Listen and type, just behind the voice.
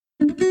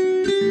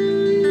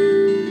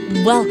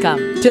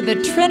Welcome to the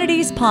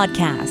Trinities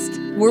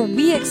Podcast, where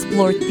we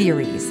explore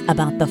theories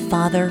about the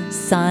Father,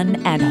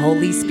 Son, and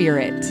Holy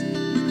Spirit.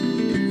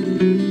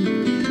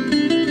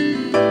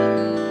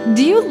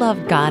 Do you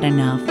love God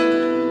enough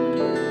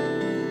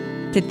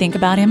to think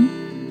about Him?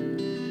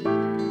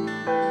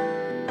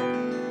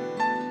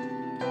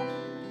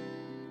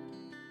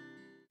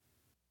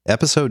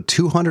 Episode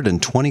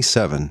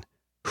 227,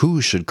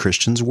 Who Should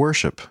Christians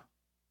Worship?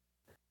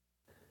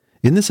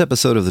 In this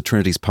episode of the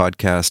Trinities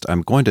Podcast,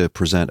 I'm going to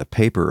present a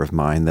paper of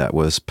mine that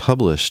was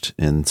published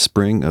in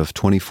spring of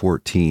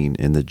 2014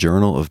 in the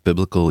Journal of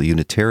Biblical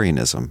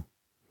Unitarianism.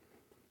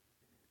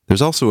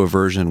 There's also a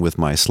version with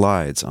my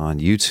slides on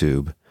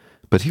YouTube,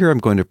 but here I'm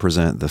going to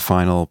present the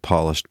final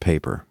polished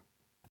paper.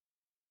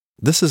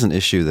 This is an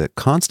issue that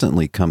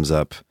constantly comes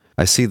up.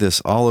 I see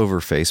this all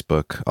over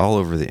Facebook, all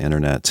over the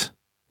internet.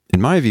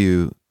 In my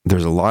view,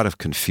 there's a lot of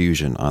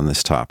confusion on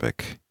this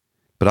topic,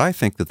 but I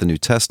think that the New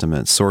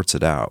Testament sorts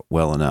it out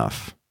well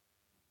enough.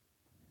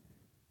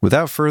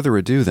 Without further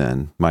ado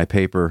then, my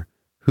paper,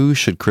 Who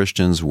Should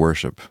Christians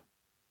Worship?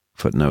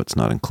 Footnotes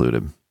not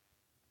included.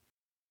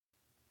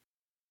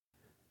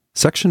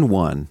 Section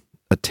 1,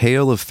 A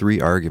Tale of Three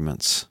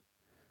Arguments.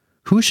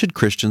 Who should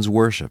Christians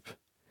worship?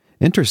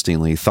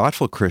 Interestingly,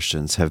 thoughtful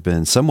Christians have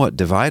been somewhat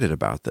divided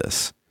about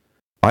this.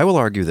 I will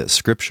argue that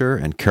Scripture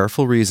and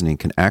careful reasoning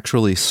can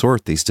actually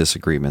sort these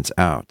disagreements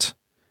out.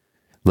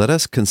 Let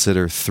us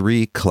consider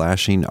three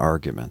clashing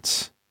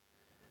arguments.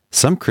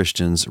 Some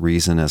Christians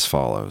reason as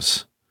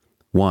follows.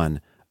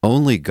 1.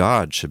 Only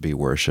God should be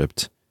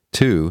worshipped.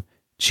 2.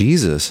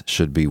 Jesus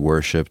should be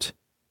worshipped.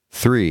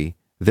 3.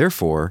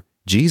 Therefore,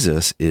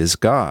 Jesus is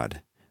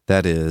God.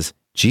 That is,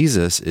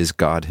 Jesus is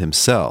God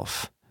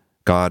Himself.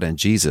 God and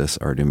Jesus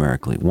are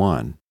numerically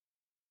one.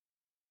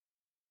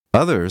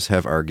 Others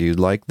have argued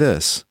like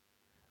this.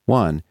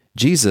 1.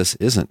 Jesus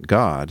isn't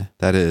God.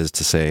 That is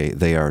to say,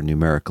 they are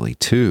numerically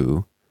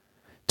two.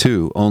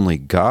 2. Only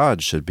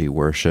God should be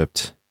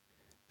worshipped.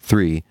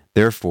 3.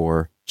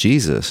 Therefore,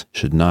 Jesus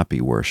should not be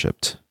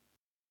worshipped.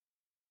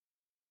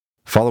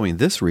 Following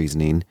this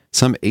reasoning,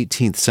 some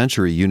 18th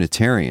century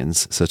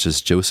Unitarians, such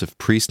as Joseph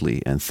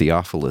Priestley and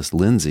Theophilus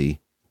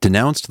Lindsey,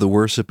 denounced the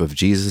worship of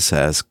Jesus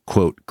as,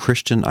 quote,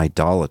 Christian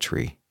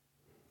idolatry.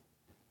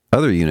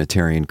 Other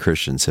Unitarian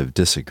Christians have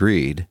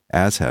disagreed,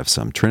 as have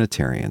some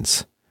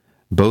Trinitarians.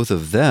 Both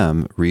of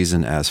them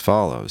reason as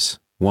follows.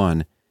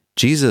 1.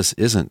 Jesus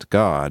isn't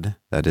God,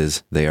 that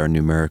is, they are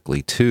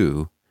numerically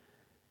two.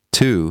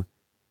 2.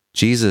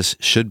 Jesus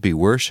should be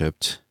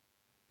worshipped.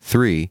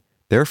 3.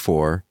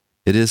 Therefore,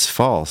 it is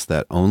false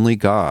that only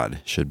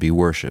God should be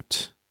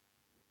worshipped.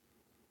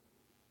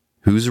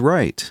 Who's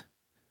right?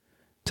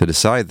 To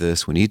decide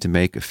this, we need to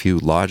make a few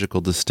logical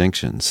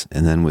distinctions,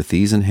 and then with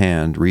these in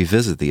hand,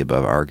 revisit the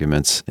above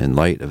arguments in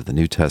light of the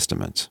New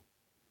Testament.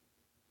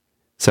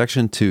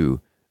 Section 2.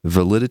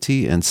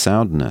 Validity and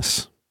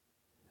soundness.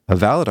 A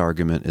valid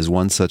argument is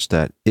one such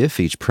that if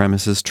each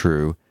premise is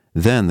true,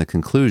 then the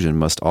conclusion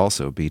must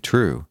also be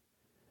true.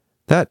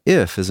 That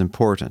if is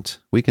important.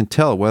 We can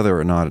tell whether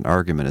or not an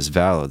argument is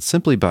valid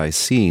simply by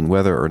seeing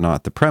whether or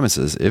not the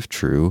premises, if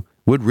true,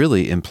 would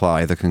really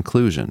imply the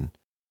conclusion.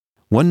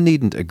 One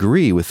needn't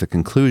agree with the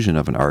conclusion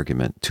of an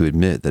argument to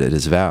admit that it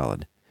is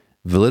valid.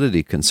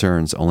 Validity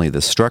concerns only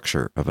the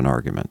structure of an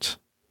argument.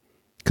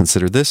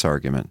 Consider this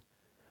argument.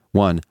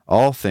 1.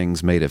 All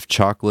things made of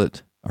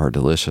chocolate are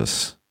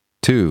delicious.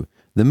 2.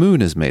 The moon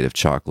is made of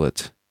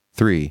chocolate.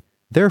 3.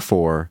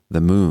 Therefore,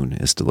 the moon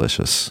is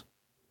delicious.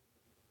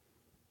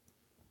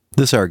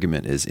 This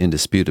argument is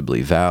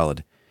indisputably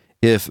valid.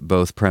 If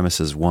both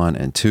premises 1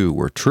 and 2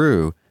 were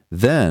true,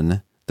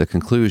 then the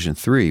conclusion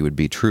 3 would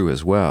be true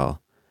as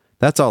well.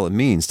 That's all it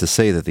means to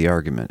say that the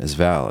argument is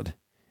valid.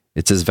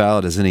 It's as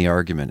valid as any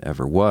argument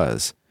ever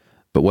was.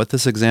 But what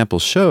this example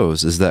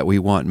shows is that we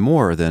want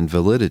more than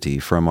validity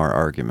from our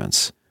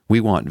arguments. We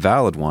want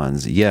valid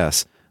ones,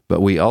 yes, but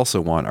we also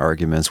want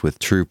arguments with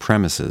true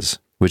premises,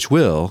 which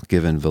will,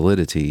 given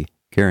validity,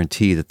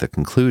 guarantee that the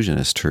conclusion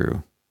is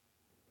true.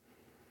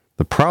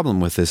 The problem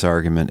with this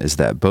argument is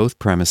that both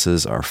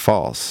premises are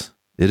false.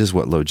 It is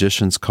what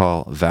logicians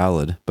call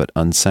valid but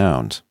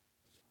unsound.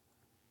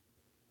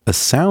 A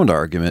sound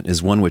argument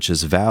is one which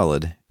is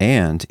valid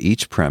and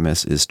each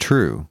premise is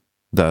true.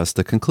 Thus,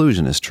 the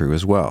conclusion is true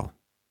as well.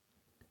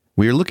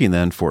 We are looking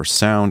then for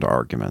sound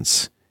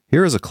arguments.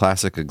 Here is a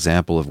classic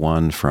example of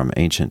one from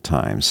ancient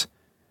times.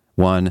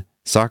 1.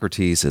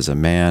 Socrates is a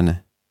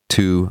man.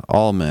 2.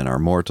 All men are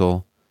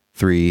mortal.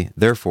 3.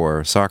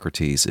 Therefore,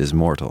 Socrates is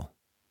mortal.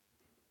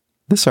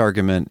 This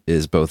argument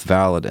is both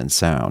valid and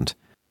sound,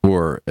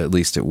 or at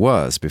least it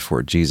was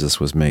before Jesus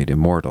was made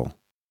immortal.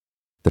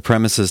 The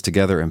premises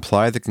together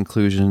imply the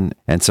conclusion,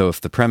 and so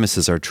if the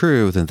premises are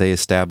true, then they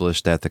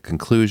establish that the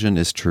conclusion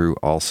is true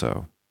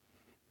also.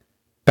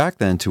 Back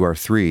then to our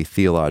three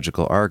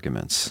theological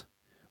arguments.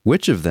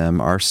 Which of them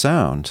are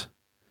sound?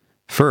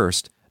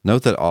 First,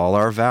 note that all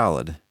are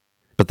valid,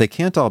 but they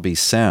can't all be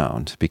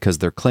sound because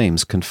their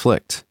claims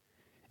conflict.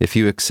 If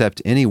you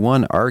accept any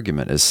one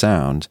argument as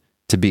sound,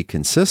 To be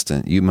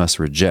consistent, you must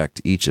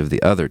reject each of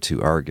the other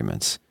two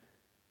arguments.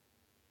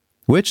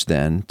 Which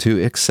then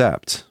to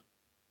accept?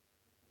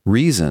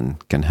 Reason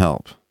can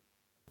help.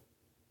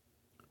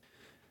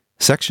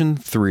 Section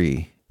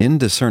 3.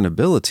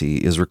 Indiscernibility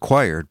is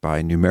required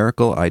by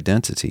numerical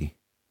identity.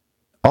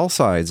 All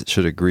sides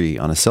should agree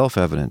on a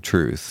self-evident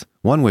truth,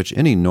 one which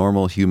any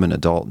normal human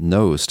adult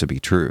knows to be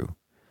true.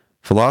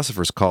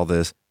 Philosophers call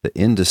this the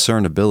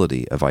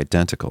indiscernibility of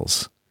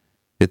identicals.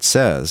 It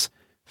says,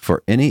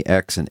 for any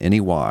x and any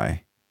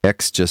y,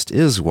 x just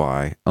is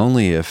y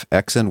only if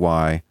x and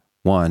y,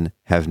 1,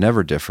 have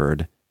never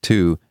differed,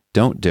 2,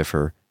 don't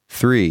differ,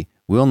 3,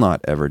 will not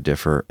ever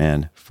differ,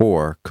 and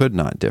 4, could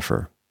not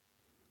differ.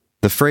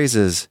 The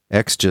phrases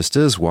x just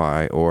is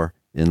y or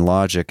in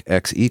logic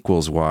x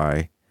equals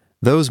y,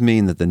 those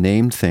mean that the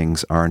named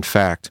things are in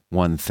fact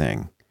one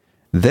thing.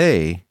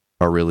 They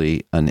are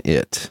really an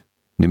it,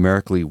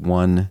 numerically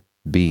one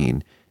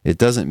being. It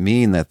doesn't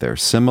mean that they're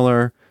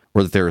similar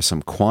or that there is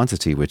some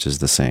quantity which is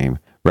the same.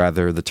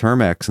 Rather, the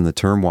term x and the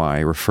term y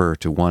refer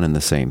to one and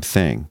the same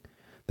thing.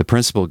 The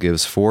principle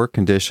gives 4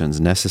 conditions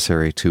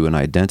necessary to an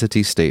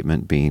identity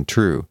statement being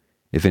true.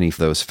 If any of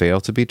those fail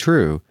to be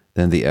true,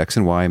 then the x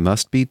and y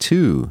must be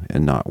 2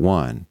 and not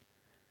 1.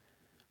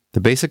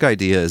 The basic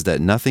idea is that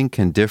nothing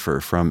can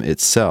differ from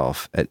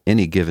itself at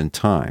any given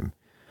time.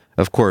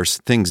 Of course,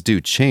 things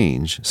do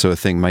change, so a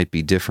thing might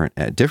be different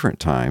at different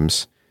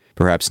times.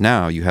 Perhaps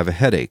now you have a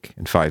headache,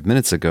 and 5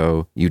 minutes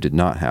ago you did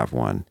not have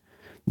one.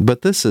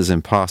 But this is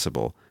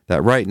impossible,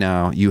 that right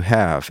now you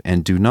have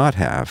and do not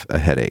have a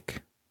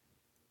headache.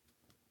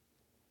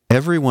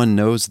 Everyone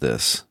knows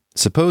this.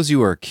 Suppose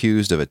you are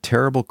accused of a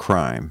terrible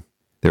crime.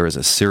 There is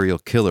a serial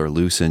killer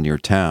loose in your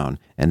town,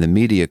 and the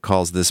media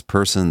calls this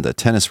person the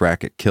tennis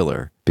racket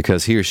killer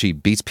because he or she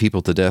beats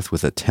people to death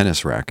with a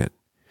tennis racket.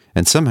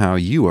 And somehow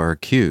you are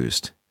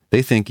accused.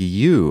 They think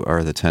you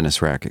are the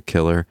tennis racket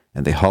killer,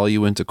 and they haul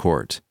you into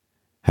court.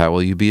 How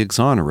will you be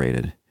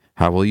exonerated?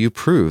 How will you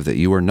prove that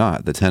you are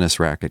not the tennis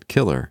racket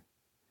killer?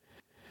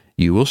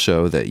 You will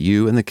show that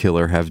you and the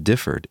killer have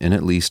differed in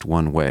at least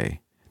one way.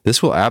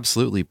 This will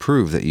absolutely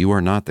prove that you are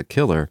not the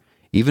killer,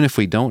 even if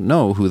we don't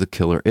know who the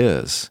killer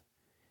is.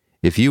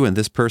 If you and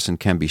this person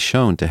can be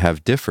shown to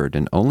have differed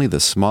in only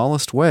the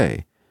smallest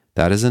way,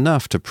 that is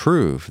enough to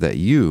prove that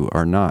you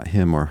are not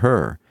him or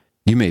her.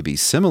 You may be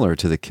similar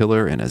to the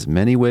killer in as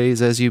many ways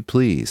as you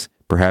please.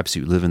 Perhaps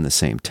you live in the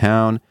same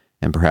town,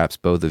 and perhaps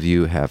both of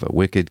you have a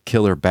wicked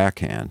killer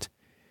backhand.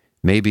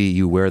 Maybe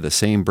you wear the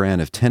same brand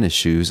of tennis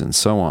shoes and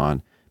so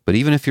on, but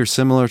even if you're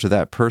similar to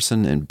that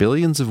person in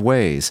billions of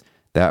ways,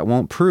 that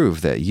won't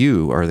prove that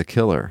you are the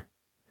killer.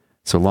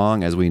 So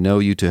long as we know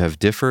you to have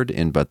differed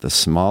in but the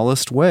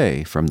smallest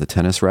way from the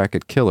tennis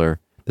racket killer,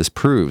 this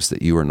proves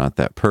that you are not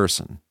that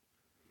person.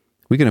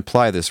 We can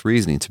apply this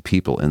reasoning to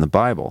people in the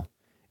Bible.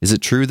 Is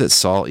it true that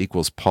Saul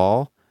equals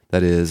Paul?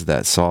 That is,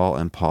 that Saul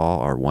and Paul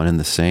are one and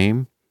the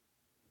same?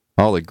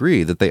 All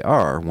agree that they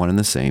are one and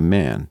the same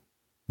man.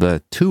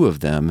 The two of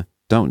them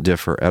don't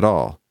differ at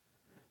all.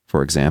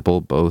 For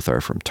example, both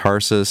are from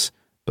Tarsus,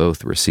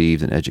 both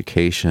received an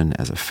education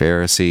as a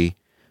Pharisee,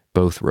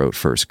 both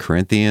wrote 1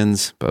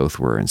 Corinthians, both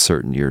were in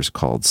certain years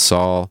called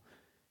Saul.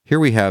 Here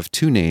we have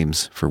 2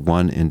 names for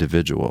one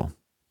individual.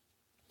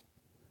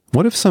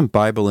 What if some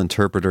Bible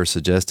interpreter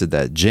suggested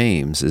that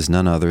James is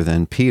none other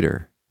than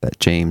Peter, that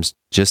James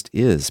just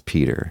is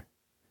Peter?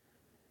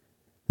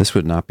 This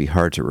would not be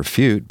hard to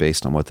refute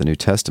based on what the New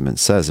Testament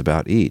says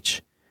about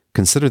each.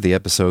 Consider the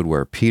episode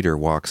where Peter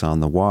walks on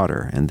the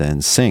water and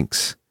then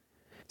sinks.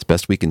 As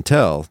best we can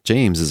tell,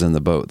 James is in the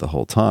boat the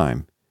whole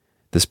time.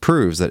 This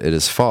proves that it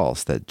is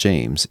false that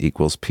James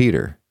equals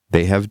Peter.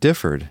 They have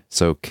differed,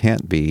 so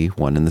can't be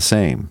one and the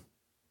same.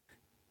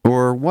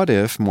 Or what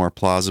if, more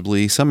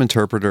plausibly, some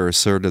interpreter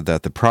asserted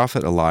that the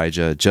prophet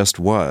Elijah just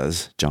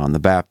was John the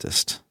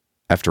Baptist?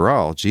 After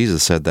all,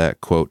 Jesus said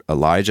that, quote,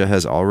 Elijah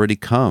has already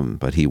come,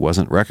 but he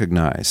wasn't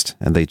recognized,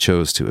 and they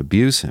chose to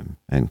abuse him,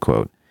 end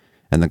quote.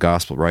 And the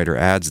gospel writer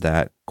adds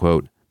that,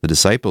 quote, the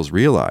disciples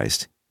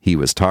realized he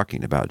was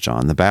talking about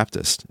John the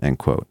Baptist, end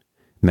quote.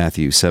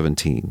 Matthew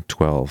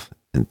 17:12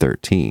 and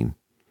 13.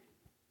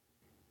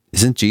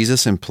 Isn't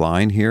Jesus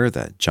implying here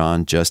that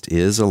John just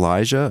is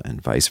Elijah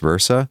and vice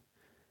versa?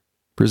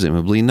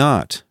 Presumably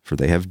not, for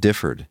they have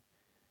differed.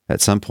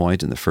 At some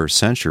point in the 1st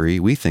century,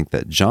 we think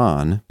that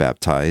John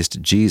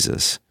baptized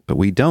Jesus, but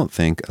we don't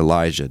think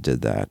Elijah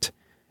did that.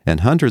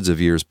 And hundreds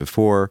of years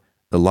before,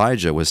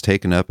 Elijah was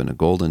taken up in a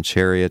golden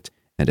chariot,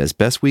 and as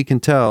best we can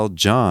tell,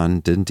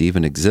 John didn't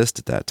even exist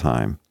at that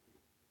time.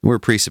 We're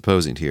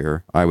presupposing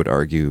here, I would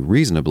argue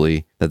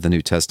reasonably, that the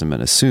New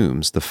Testament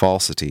assumes the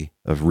falsity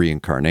of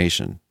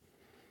reincarnation.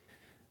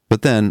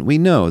 But then we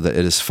know that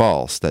it is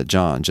false that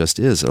John just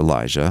is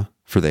Elijah,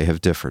 for they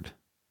have differed.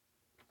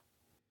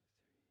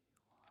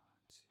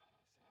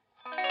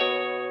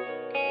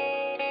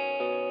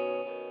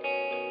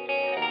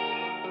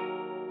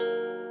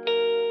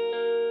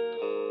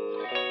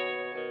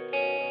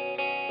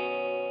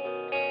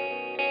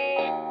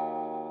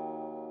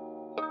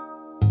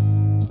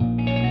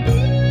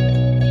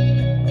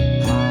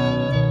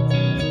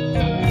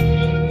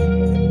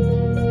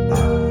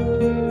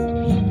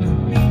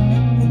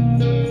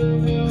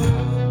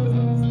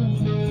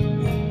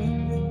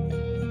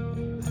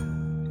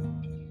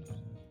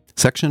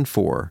 Section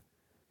 4.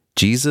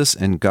 Jesus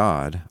and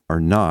God are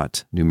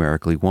not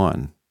numerically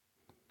one.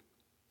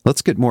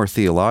 Let's get more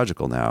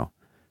theological now.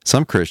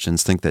 Some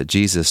Christians think that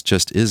Jesus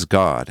just is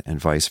God and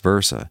vice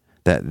versa,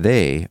 that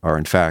they are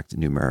in fact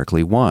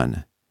numerically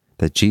one,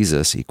 that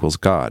Jesus equals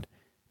God.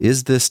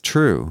 Is this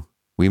true?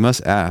 We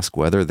must ask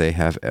whether they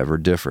have ever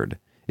differed.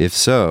 If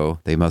so,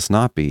 they must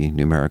not be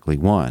numerically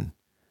one.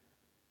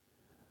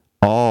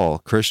 All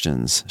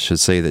Christians should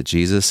say that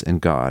Jesus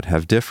and God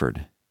have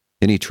differed.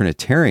 Any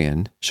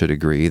Trinitarian should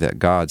agree that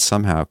God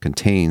somehow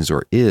contains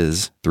or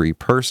is three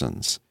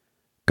persons.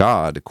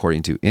 God,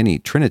 according to any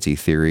Trinity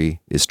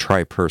theory, is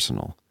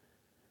tripersonal.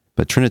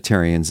 But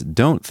Trinitarians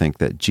don't think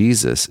that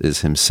Jesus is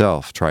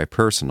himself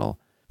tripersonal,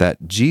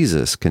 that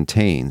Jesus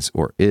contains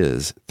or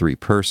is three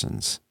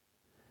persons.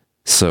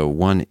 So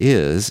one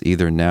is,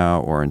 either now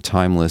or in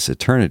timeless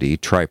eternity,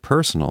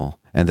 tripersonal,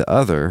 and the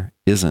other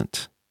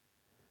isn't.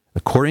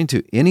 According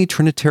to any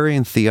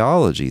Trinitarian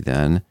theology,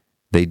 then,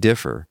 they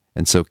differ,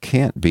 and so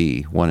can't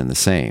be one and the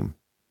same.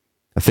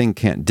 A thing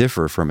can't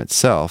differ from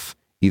itself,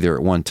 either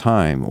at one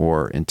time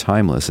or in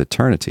timeless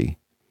eternity.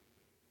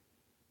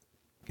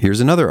 Here's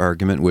another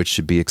argument which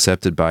should be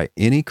accepted by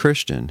any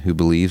Christian who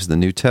believes the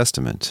New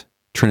Testament,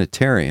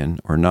 Trinitarian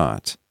or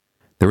not.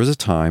 There was a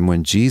time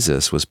when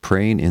Jesus was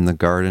praying in the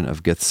Garden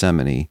of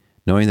Gethsemane,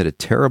 knowing that a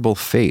terrible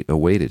fate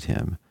awaited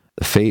him,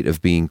 the fate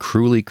of being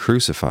cruelly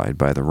crucified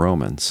by the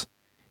Romans.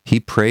 He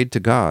prayed to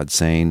God,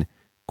 saying,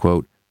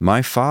 quote,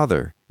 "My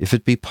Father, if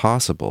it be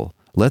possible,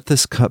 let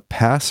this cup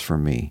pass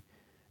from me.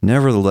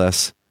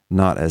 Nevertheless,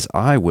 not as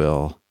I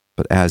will,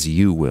 but as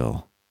you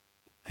will."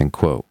 End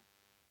quote.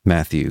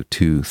 Matthew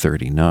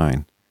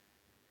 2:39.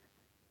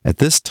 At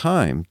this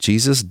time,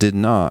 Jesus did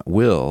not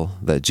will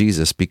that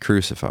Jesus be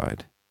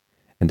crucified.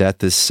 And at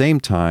this same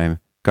time,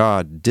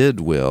 God did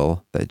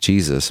will that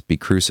Jesus be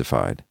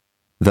crucified.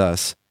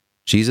 Thus,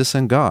 Jesus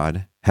and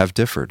God have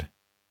differed.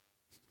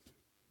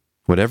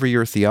 Whatever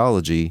your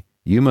theology,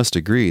 you must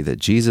agree that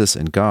Jesus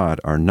and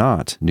God are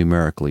not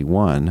numerically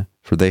one,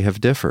 for they have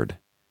differed.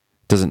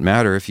 It doesn't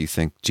matter if you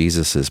think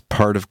Jesus is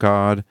part of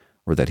God,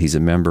 or that he's a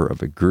member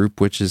of a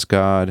group which is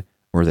God,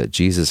 or that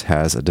Jesus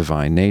has a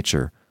divine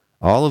nature.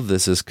 All of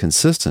this is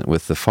consistent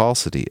with the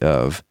falsity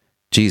of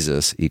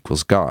Jesus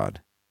equals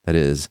God. That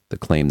is, the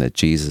claim that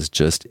Jesus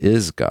just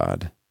is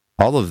God.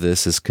 All of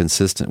this is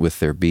consistent with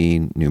their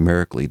being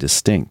numerically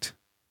distinct.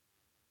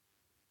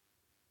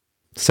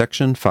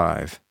 Section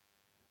 5.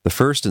 The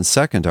first and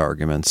second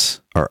arguments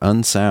are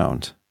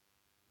unsound.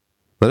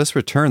 Let us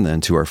return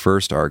then to our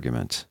first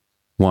argument.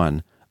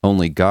 1.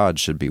 Only God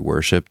should be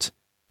worshipped.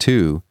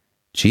 2.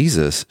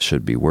 Jesus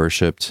should be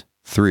worshipped.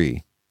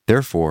 3.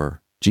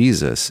 Therefore,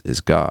 Jesus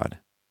is God.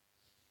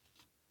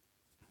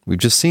 We've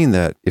just seen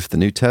that if the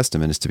New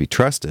Testament is to be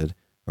trusted,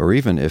 or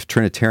even if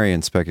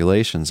Trinitarian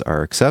speculations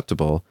are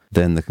acceptable,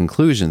 then the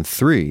conclusion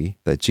 3,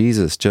 that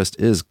Jesus just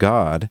is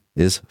God,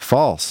 is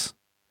false.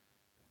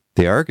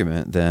 The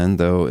argument, then,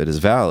 though it is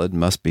valid,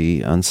 must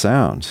be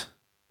unsound.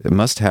 It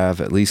must have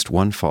at least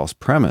one false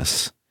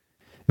premise.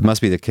 It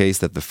must be the case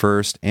that the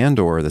first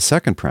and/or the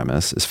second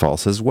premise is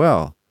false as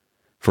well,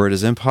 for it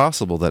is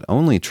impossible that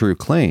only true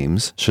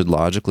claims should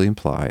logically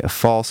imply a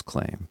false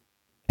claim.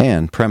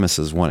 And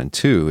premises 1 and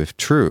 2, if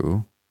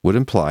true, would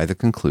imply the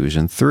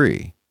conclusion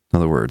 3. In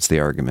other words, the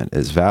argument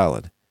is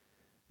valid.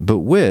 But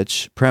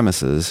which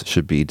premises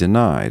should be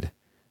denied?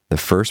 The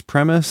first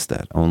premise,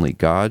 that only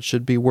God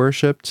should be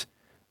worshipped,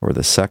 or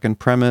the second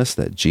premise,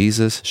 that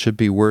Jesus should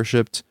be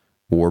worshipped,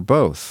 or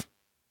both?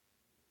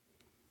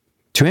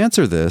 To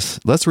answer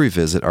this, let's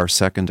revisit our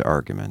second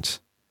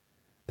argument.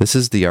 This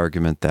is the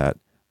argument that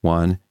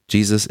 1.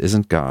 Jesus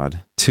isn't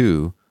God.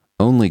 2.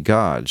 Only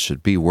God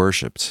should be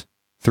worshipped.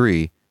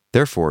 3.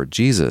 Therefore,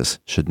 Jesus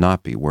should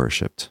not be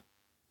worshipped.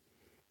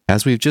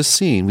 As we've just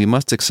seen, we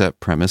must accept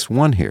premise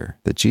 1 here,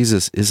 that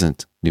Jesus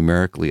isn't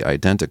numerically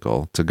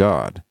identical to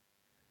God.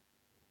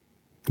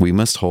 We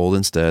must hold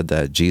instead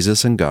that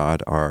Jesus and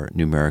God are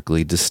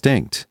numerically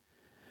distinct.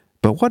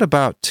 But what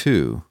about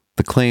 2,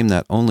 the claim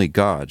that only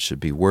God should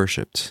be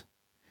worshipped?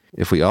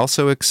 If we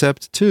also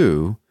accept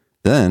 2,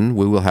 then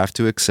we will have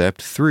to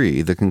accept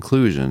 3, the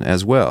conclusion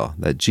as well,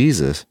 that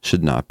Jesus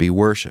should not be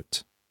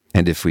worshipped.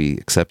 And if we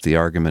accept the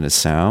argument as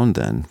sound,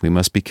 then we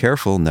must be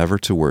careful never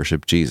to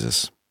worship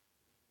Jesus.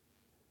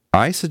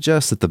 I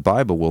suggest that the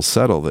Bible will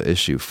settle the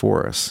issue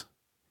for us.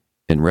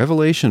 In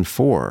Revelation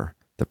 4,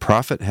 the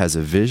prophet has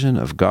a vision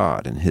of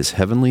God in his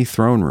heavenly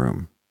throne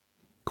room.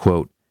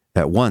 Quote,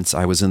 "At once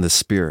I was in the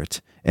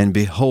Spirit, and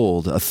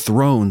behold, a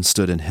throne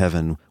stood in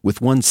heaven, with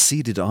one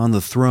seated on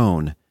the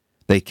throne.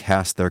 They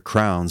cast their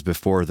crowns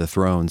before the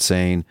throne,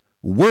 saying,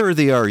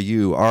 'Worthy are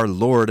you, our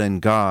Lord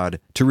and God,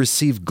 to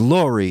receive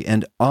glory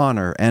and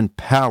honor and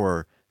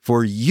power,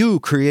 for you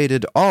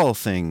created all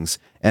things,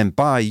 and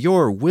by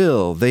your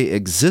will they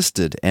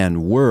existed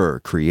and were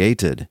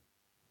created.'"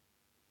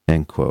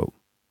 End quote.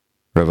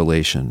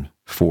 Revelation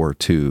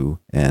 4:2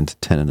 and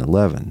 10 and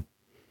 11.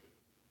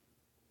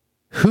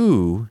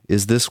 Who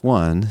is this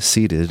one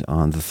seated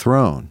on the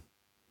throne?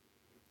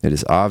 It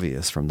is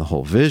obvious from the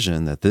whole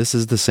vision that this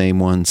is the same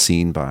one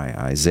seen by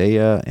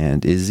Isaiah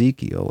and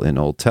Ezekiel in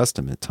Old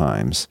Testament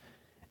times,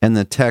 and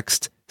the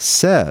text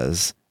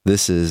says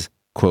this is,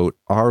 quote,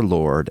 our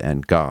Lord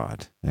and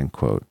God, end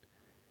quote.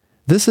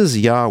 This is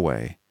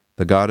Yahweh,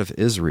 the God of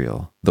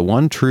Israel, the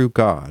one true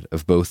God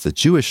of both the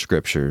Jewish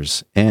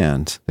scriptures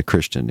and the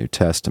Christian New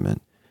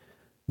Testament.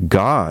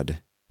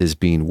 God is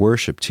being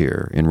worshipped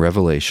here in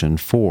Revelation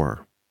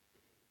 4.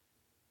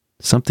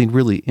 Something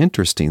really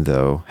interesting,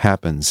 though,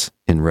 happens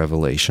in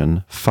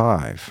Revelation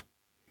 5.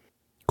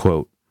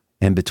 Quote,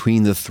 and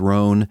between the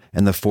throne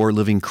and the 4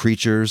 living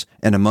creatures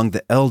and among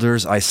the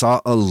elders I saw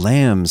a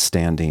lamb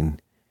standing.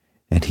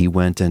 And he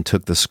went and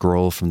took the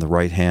scroll from the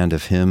right hand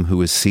of him who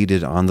was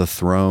seated on the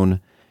throne.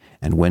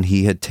 And when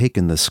he had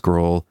taken the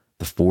scroll,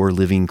 the 4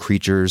 living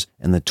creatures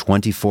and the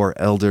 24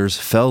 elders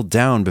fell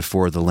down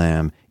before the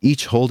Lamb,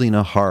 each holding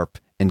a harp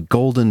and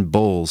golden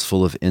bowls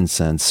full of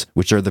incense,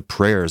 which are the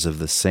prayers of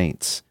the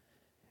saints.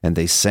 And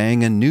they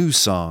sang a new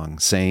song,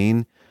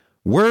 saying,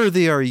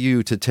 worthy are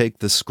you to take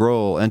the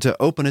scroll and to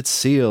open its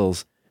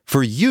seals,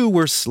 for you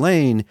were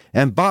slain,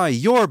 and by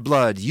your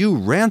blood you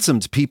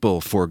ransomed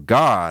people for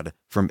God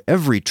from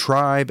every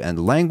tribe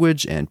and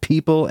language and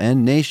people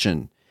and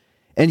nation.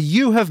 And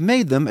you have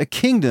made them a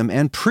kingdom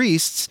and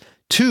priests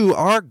to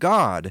our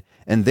God,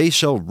 and they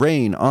shall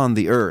reign on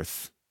the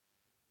earth.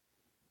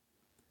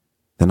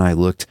 Then I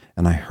looked,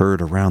 and I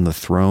heard around the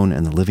throne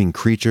and the living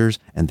creatures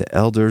and the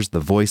elders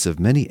the voice of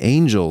many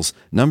angels,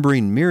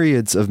 numbering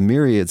myriads of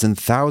myriads and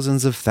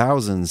thousands of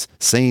thousands,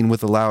 saying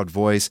with a loud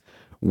voice,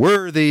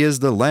 worthy is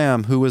the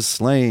Lamb who was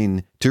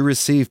slain to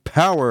receive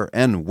power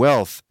and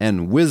wealth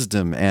and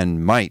wisdom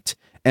and might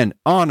and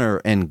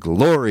honor and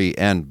glory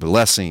and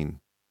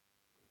blessing.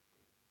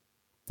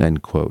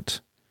 End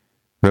quote.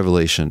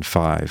 Revelation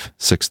 5,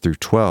 6 through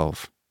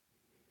 12.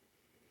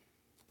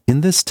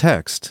 In this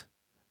text,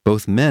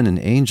 both men and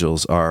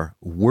angels are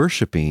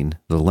worshiping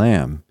the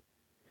Lamb,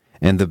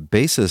 and the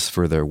basis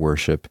for their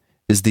worship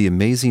is the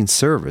amazing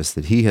service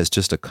that he has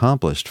just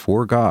accomplished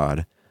for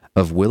God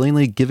of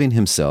willingly giving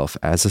himself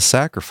as a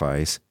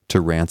sacrifice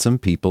to ransom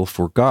people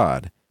for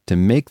God, to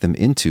make them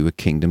into a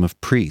kingdom of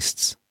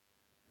priests.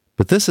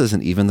 But this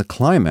isn't even the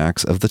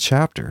climax of the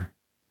chapter.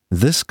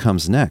 This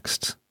comes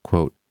next,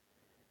 quote,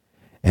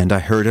 and I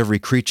heard every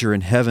creature in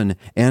heaven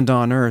and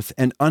on earth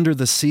and under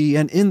the sea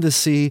and in the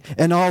sea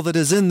and all that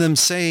is in them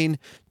saying,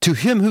 to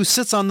him who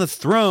sits on the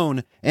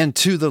throne and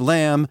to the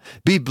Lamb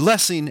be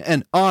blessing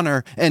and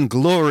honor and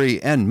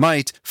glory and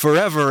might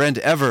forever and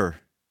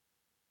ever.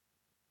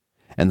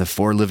 And the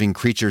 4 living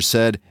creatures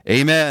said,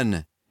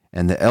 Amen.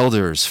 And the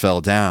elders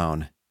fell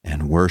down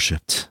and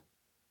worshipped.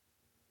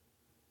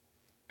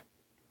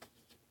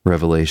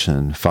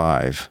 Revelation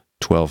 5,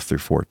 12 through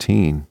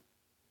 14.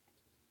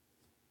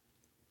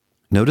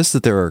 Notice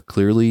that there are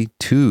clearly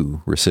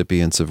 2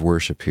 recipients of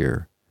worship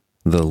here.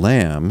 The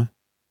Lamb,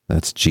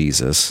 that's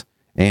Jesus,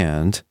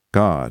 and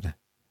God,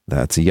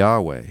 that's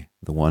Yahweh,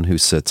 the one who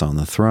sits on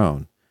the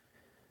throne.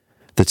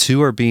 The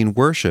 2 are being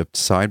worshipped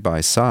side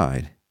by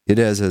side. It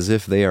is as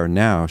if they are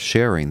now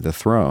sharing the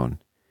throne.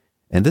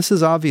 And this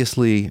is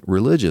obviously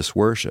religious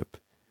worship.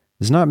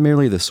 It's not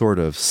merely the sort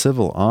of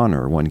civil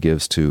honor one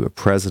gives to a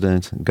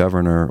president,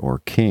 governor,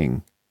 or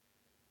king.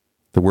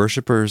 The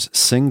worshipers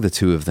sing the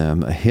 2 of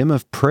them a hymn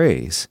of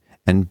praise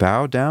and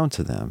bow down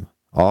to them,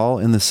 all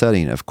in the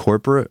setting of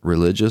corporate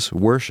religious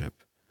worship,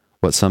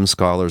 what some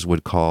scholars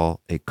would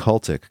call a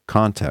cultic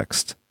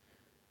context.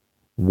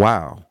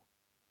 Wow!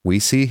 We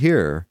see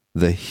here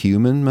the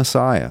human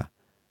Messiah,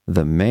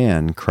 the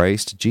man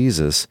Christ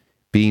Jesus,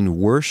 being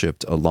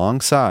worshipped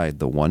alongside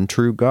the one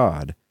true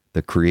God,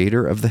 the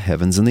creator of the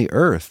heavens and the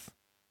earth.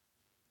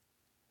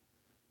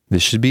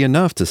 This should be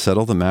enough to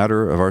settle the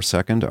matter of our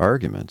second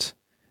argument.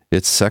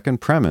 Its second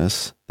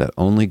premise, that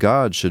only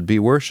God should be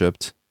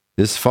worshipped,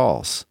 is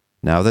false,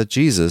 now that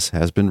Jesus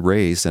has been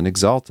raised and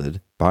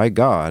exalted by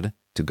God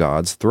to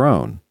God's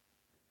throne.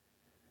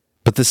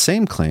 But the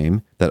same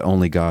claim that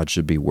only God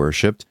should be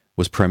worshipped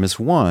was premise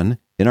 1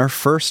 in our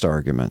first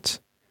argument.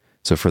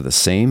 So for the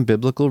same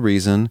biblical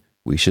reason,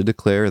 we should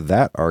declare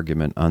that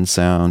argument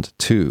unsound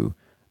too,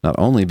 not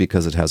only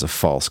because it has a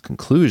false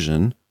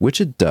conclusion, which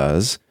it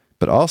does,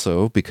 but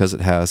also because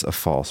it has a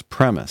false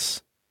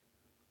premise.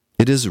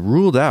 It is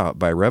ruled out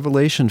by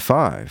Revelation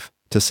 5,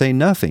 to say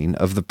nothing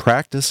of the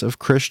practice of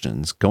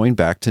Christians going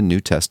back to New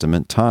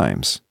Testament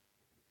times.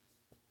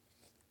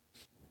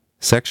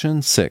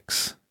 Section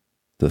 6.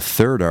 The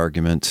third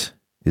argument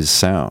is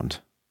sound.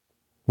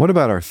 What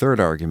about our third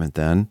argument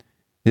then?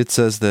 It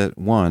says that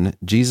 1.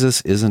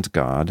 Jesus isn't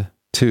God.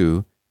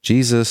 2.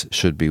 Jesus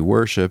should be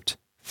worshipped.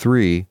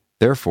 3.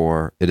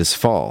 Therefore, it is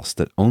false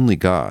that only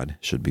God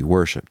should be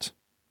worshipped.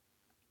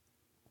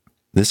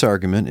 This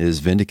argument is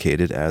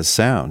vindicated as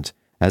sound.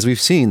 As we've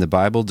seen, the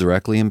Bible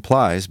directly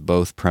implies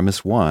both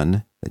premise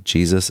 1, that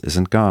Jesus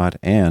isn't God,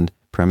 and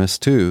premise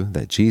 2,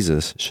 that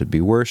Jesus should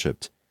be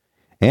worshipped.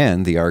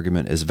 And the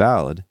argument is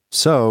valid,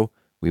 so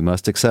we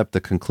must accept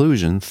the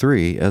conclusion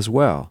 3 as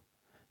well,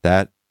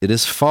 that it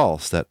is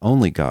false that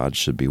only God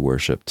should be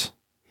worshipped.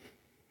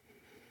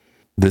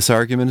 This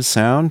argument is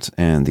sound,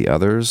 and the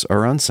others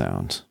are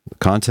unsound. The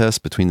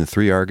contest between the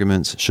three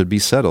arguments should be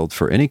settled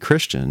for any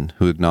Christian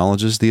who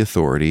acknowledges the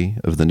authority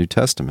of the New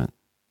Testament.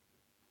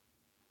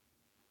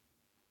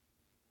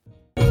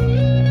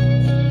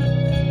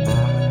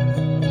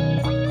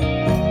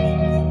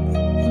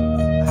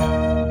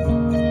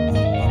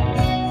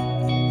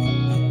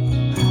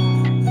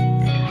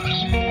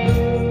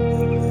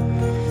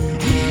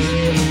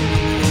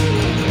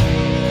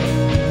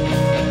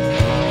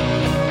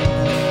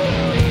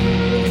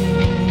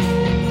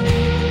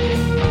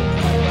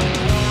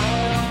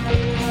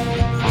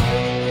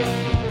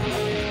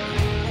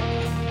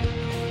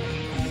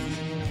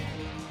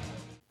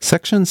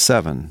 Section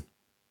 7.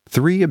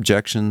 3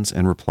 Objections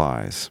and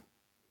Replies.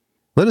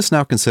 Let us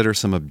now consider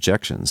some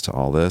objections to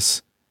all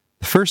this.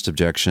 The first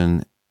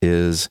objection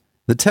is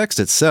the text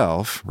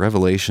itself,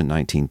 Revelation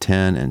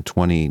 19:10 and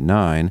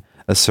 29,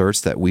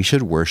 asserts that we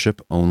should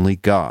worship only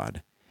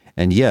God.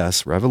 And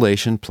yes,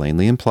 Revelation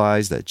plainly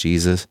implies that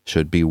Jesus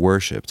should be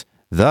worshipped.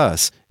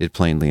 Thus, it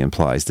plainly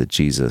implies that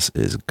Jesus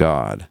is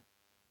God.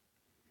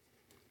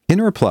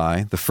 In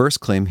reply, the first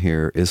claim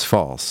here is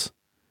false.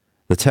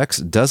 The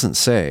text doesn't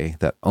say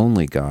that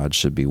only God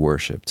should be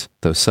worshipped,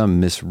 though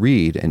some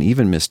misread and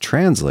even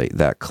mistranslate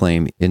that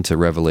claim into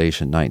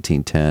Revelation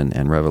 19:10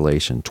 and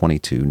Revelation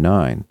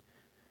 22:9.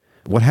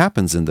 What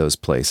happens in those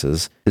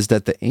places is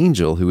that the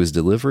angel who is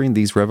delivering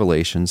these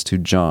revelations to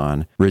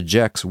John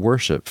rejects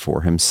worship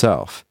for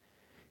himself.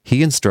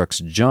 He instructs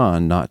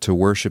John not to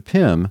worship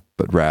him,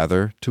 but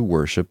rather to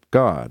worship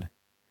God.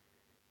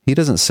 He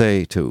doesn't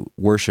say to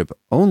worship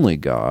only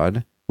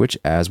God, which,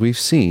 as we've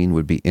seen,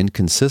 would be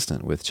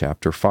inconsistent with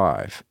chapter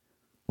 5.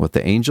 What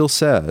the angel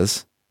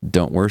says,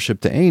 don't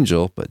worship the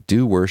angel, but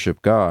do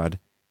worship God,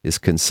 is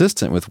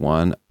consistent with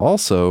one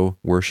also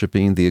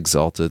worshiping the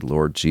exalted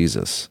Lord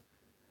Jesus.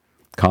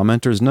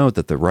 Commenters note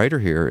that the writer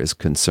here is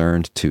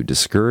concerned to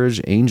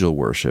discourage angel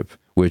worship,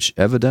 which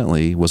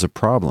evidently was a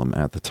problem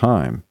at the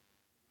time.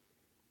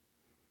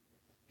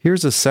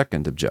 Here's a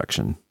second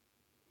objection.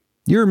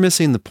 You're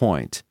missing the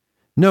point.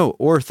 No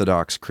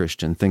Orthodox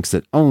Christian thinks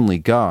that only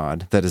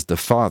God, that is the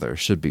Father,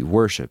 should be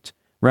worshipped.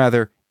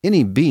 Rather,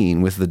 any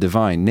being with the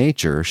divine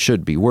nature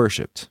should be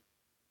worshipped.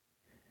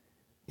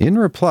 In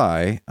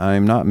reply,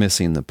 I'm not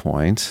missing the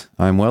point.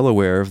 I'm well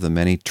aware of the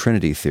many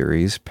Trinity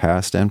theories,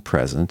 past and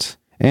present,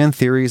 and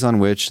theories on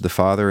which the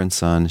Father and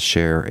Son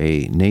share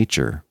a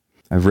nature.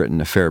 I've written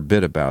a fair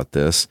bit about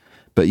this,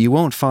 but you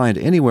won't find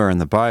anywhere in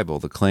the Bible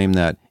the claim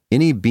that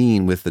any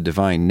being with the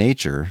divine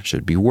nature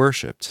should be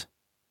worshipped.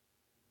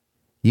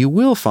 You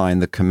will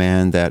find the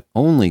command that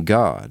only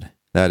God,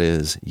 that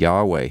is,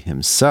 Yahweh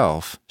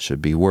himself,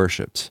 should be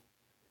worshipped.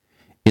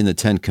 In the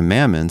Ten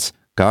Commandments,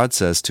 God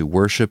says to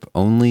worship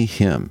only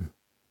him,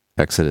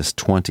 Exodus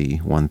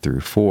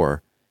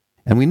 20:1-4,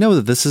 and we know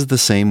that this is the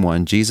same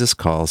one Jesus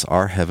calls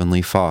our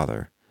Heavenly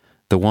Father,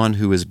 the one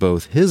who is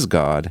both his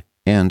God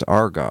and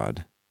our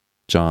God,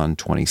 John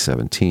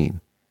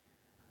 20:17.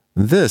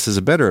 This is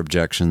a better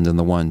objection than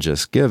the one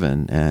just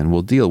given, and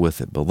we'll deal with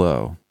it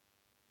below.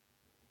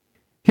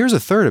 Here's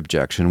a third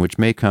objection which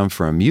may come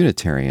from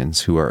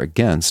Unitarians who are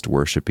against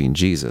worshiping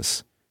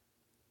Jesus.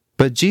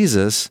 But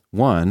Jesus,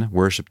 1,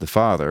 worshiped the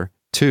Father,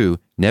 2,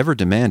 never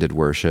demanded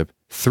worship,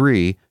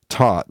 3,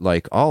 taught,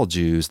 like all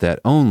Jews, that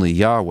only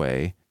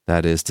Yahweh,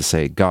 that is to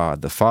say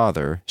God the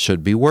Father,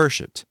 should be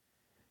worshipped.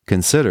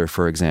 Consider,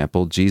 for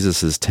example,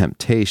 Jesus'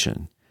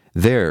 temptation.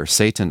 There,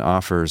 Satan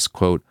offers,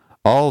 quote,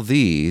 all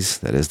these,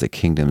 that is the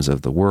kingdoms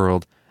of the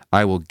world,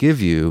 I will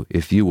give you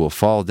if you will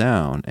fall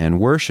down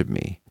and worship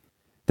me.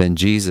 Then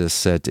Jesus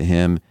said to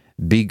him,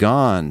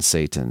 Begone,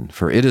 Satan,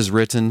 for it is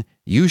written,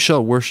 You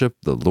shall worship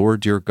the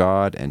Lord your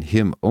God, and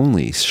him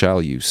only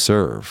shall you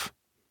serve.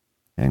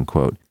 End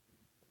quote.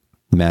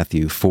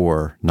 Matthew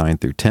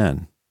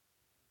 4:9-10.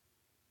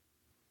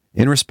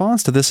 In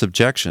response to this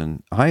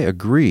objection, I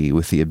agree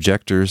with the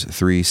objector's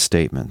 3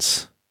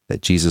 statements,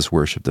 that Jesus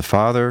worshiped the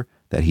Father,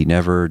 that he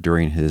never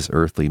during his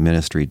earthly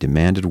ministry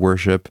demanded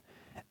worship,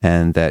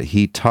 and that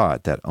he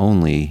taught that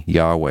only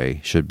Yahweh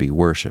should be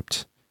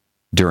worshipped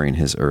during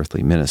his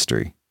earthly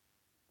ministry.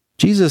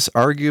 Jesus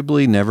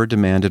arguably never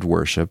demanded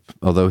worship,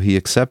 although he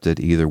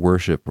accepted either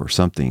worship or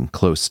something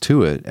close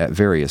to it at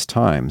various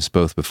times,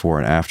 both before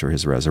and after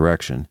his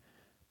resurrection.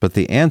 But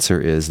the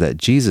answer is that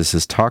Jesus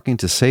is talking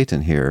to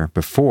Satan here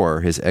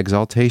before his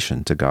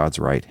exaltation to God's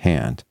right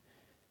hand.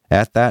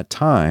 At that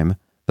time,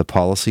 the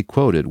policy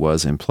quoted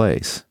was in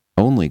place.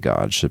 Only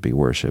God should be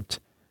worshipped.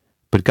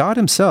 But God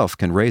himself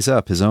can raise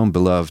up his own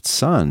beloved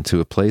Son to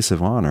a place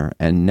of honor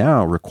and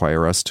now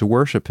require us to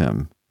worship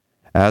him.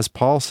 As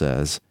Paul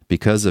says,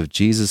 because of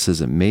Jesus'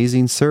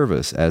 amazing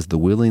service as the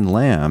willing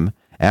lamb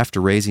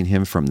after raising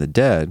him from the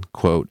dead,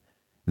 quote,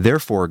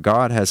 Therefore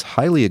God has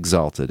highly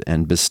exalted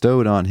and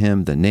bestowed on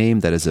him the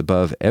name that is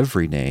above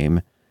every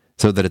name,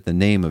 so that at the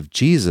name of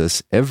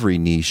Jesus every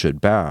knee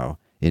should bow,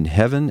 in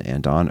heaven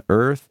and on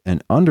earth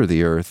and under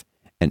the earth,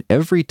 and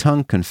every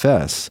tongue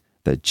confess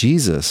that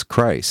Jesus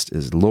Christ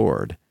is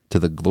Lord, to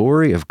the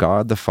glory of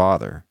God the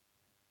Father.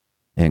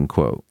 End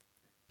quote.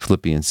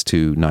 Philippians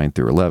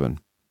 2:9-11.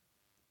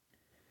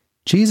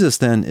 Jesus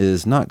then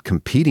is not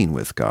competing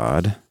with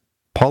God.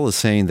 Paul is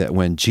saying that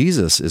when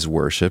Jesus is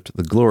worshipped,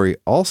 the glory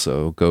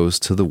also goes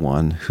to the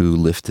one who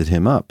lifted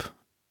him up.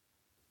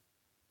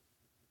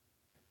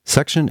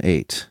 Section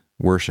 8,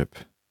 Worship.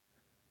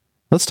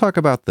 Let's talk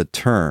about the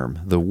term,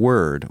 the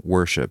word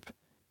worship.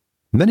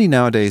 Many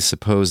nowadays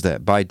suppose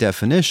that by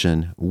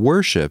definition,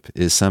 worship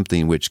is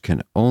something which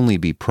can only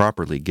be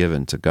properly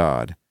given to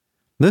God.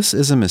 This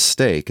is a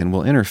mistake and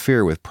will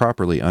interfere with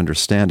properly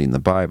understanding the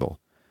Bible.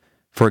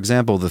 For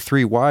example, the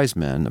 3 wise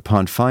men,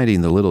 upon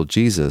finding the little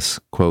Jesus,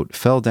 quote,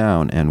 fell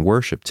down and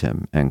worshipped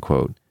him, end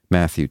quote,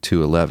 Matthew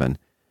 2:11.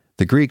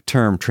 The Greek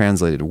term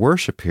translated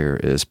worship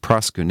here is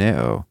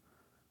proskuneo.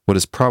 What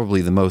is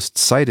probably the most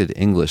cited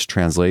English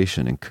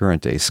translation in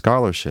current-day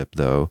scholarship,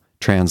 though,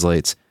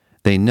 translates,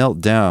 they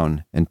knelt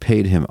down and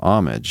paid him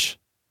homage.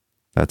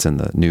 That's in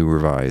the New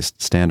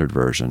Revised Standard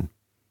Version.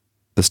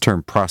 This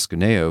term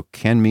proskuneo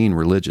can mean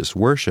religious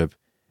worship,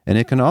 and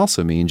it can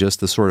also mean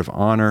just the sort of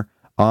honor,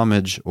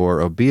 homage,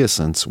 or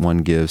obeisance one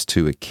gives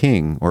to a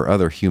king or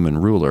other human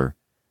ruler.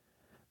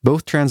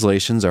 Both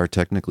translations are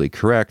technically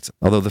correct,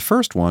 although the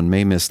first one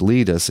may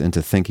mislead us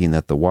into thinking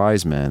that the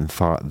wise men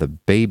thought the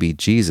baby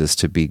Jesus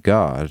to be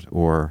God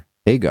or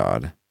a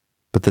god.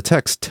 But the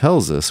text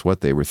tells us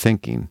what they were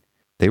thinking.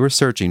 They were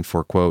searching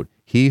for, quote,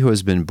 he who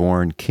has been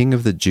born King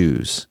of the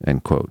Jews,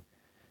 end quote,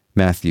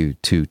 Matthew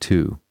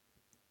 2:2.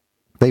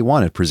 They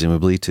wanted,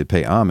 presumably, to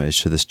pay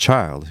homage to this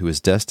child who is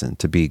destined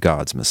to be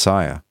God's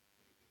Messiah.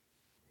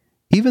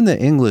 Even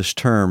the English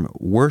term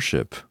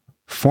worship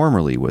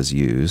formerly was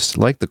used,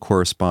 like the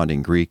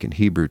corresponding Greek and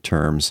Hebrew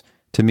terms,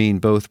 to mean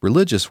both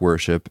religious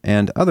worship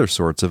and other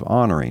sorts of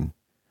honoring.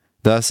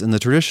 Thus, in the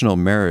traditional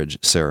marriage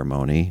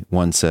ceremony,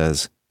 one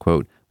says,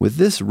 quote, with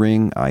this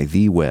ring I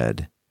thee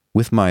wed,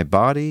 with my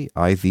body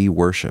I thee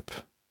worship,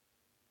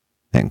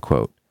 end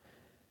quote.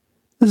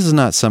 This is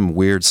not some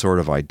weird sort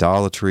of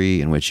idolatry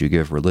in which you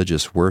give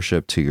religious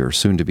worship to your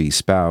soon-to-be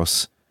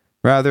spouse.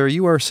 Rather,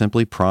 you are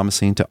simply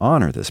promising to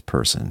honor this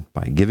person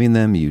by giving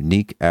them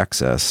unique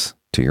access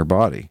to your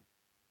body.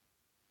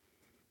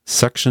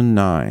 Section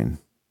 9,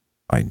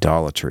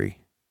 Idolatry.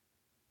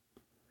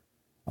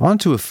 On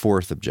to a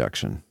fourth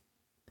objection.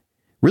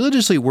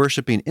 Religiously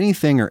worshiping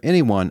anything or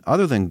anyone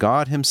other than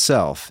God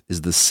himself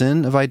is the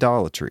sin of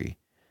idolatry.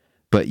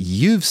 But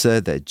you've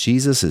said that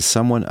Jesus is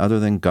someone other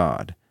than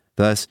God.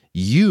 Thus,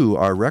 you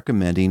are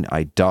recommending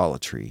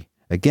idolatry.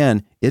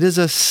 Again, it is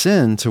a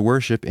sin to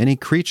worship any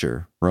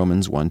creature,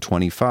 Romans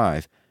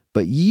 1:25.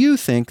 But you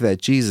think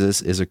that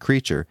Jesus is a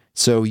creature,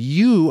 so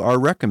you are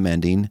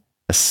recommending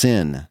a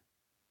sin.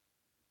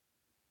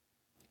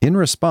 In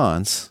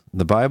response,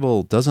 the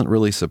Bible doesn't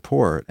really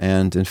support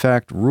and, in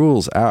fact,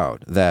 rules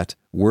out that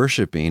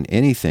worshiping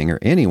anything or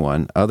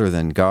anyone other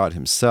than God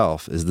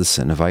himself is the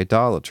sin of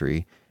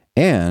idolatry,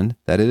 and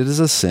that it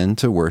is a sin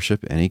to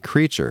worship any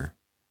creature.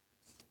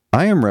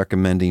 I am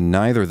recommending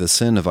neither the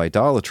sin of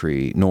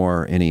idolatry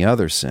nor any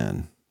other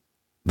sin.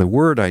 The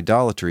word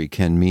idolatry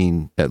can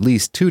mean at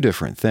least 2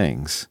 different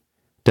things.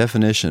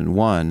 Definition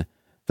 1,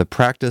 the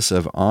practice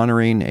of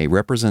honoring a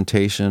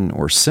representation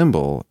or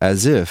symbol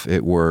as if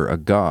it were a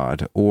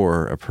god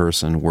or a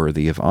person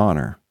worthy of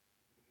honor.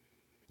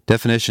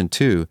 Definition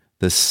 2,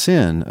 the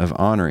sin of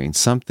honoring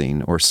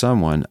something or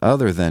someone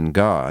other than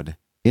God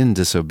in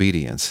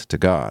disobedience to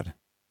God.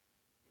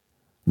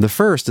 The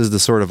first is the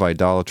sort of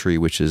idolatry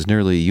which is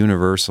nearly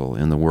universal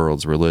in the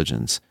world's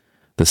religions.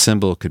 The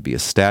symbol could be a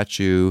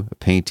statue, a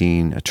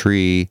painting, a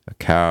tree, a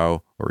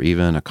cow, or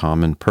even a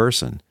common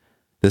person.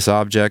 This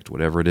object,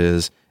 whatever it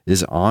is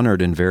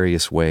honored in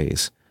various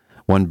ways.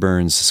 One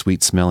burns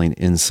sweet-smelling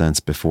incense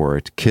before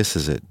it,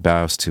 kisses it,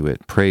 bows to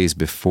it, prays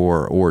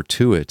before or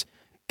to it,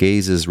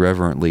 gazes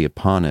reverently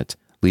upon it,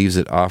 leaves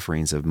it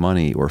offerings of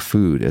money or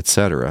food,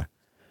 etc.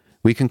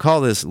 We can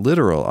call this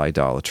literal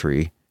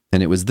idolatry,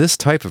 and it was this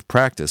type of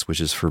practice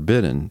which is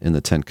forbidden in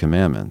the Ten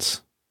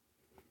Commandments.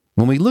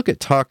 When we look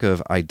at talk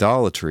of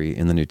idolatry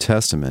in the New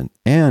Testament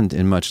and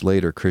in much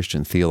later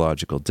Christian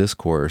theological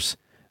discourse,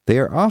 they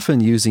are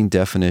often using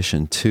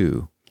definition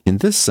 2. In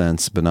this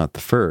sense, but not the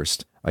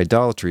first,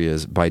 idolatry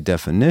is, by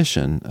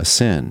definition, a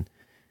sin.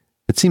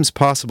 It seems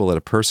possible that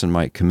a person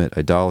might commit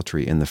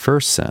idolatry in the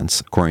first sense,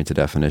 according to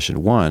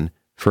definition 1,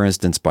 for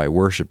instance by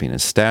worshiping a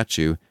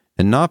statue,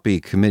 and not be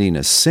committing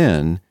a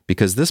sin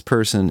because this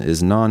person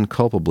is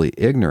non-culpably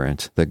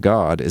ignorant that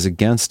God is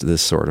against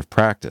this sort of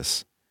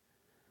practice.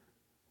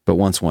 But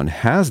once one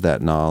has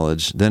that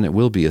knowledge, then it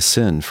will be a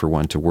sin for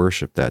one to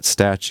worship that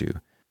statue.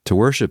 To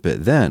worship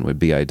it then would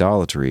be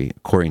idolatry,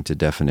 according to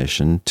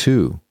definition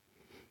 2.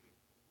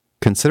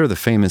 Consider the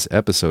famous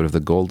episode of the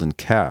golden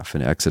calf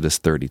in Exodus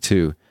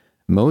 32.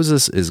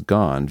 Moses is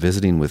gone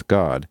visiting with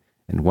God,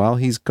 and while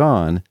he's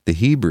gone, the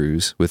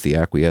Hebrews, with the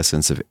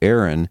acquiescence of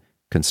Aaron,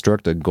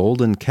 construct a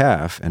golden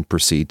calf and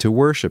proceed to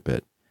worship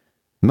it.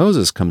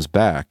 Moses comes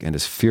back and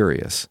is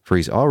furious, for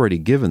he's already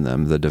given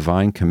them the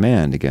divine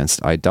command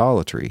against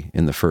idolatry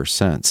in the first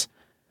sense.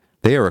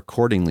 They are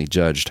accordingly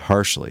judged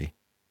harshly.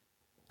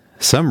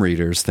 Some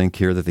readers think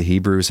here that the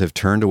Hebrews have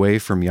turned away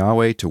from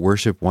Yahweh to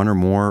worship one or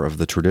more of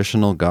the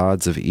traditional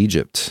gods of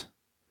Egypt.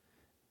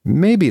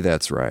 Maybe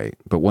that's right,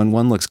 but when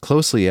one looks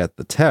closely at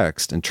the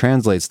text and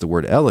translates the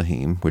word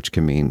Elohim, which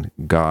can mean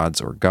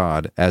gods or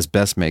God, as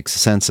best makes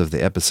sense of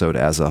the episode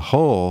as a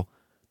whole,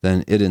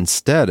 then it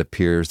instead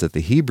appears that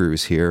the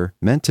Hebrews here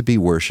meant to be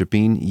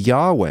worshiping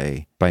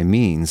Yahweh by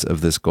means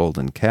of this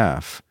golden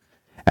calf.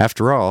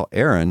 After all,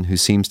 Aaron, who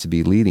seems to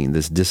be leading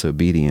this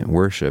disobedient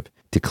worship,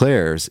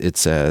 declares, it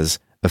says,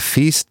 a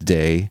feast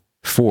day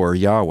for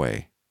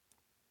Yahweh.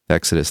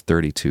 Exodus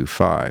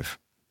 32:5.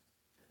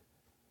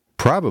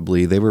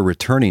 Probably they were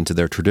returning to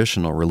their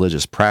traditional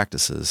religious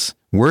practices,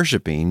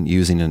 worshiping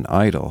using an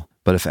idol,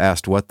 but if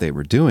asked what they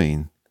were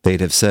doing,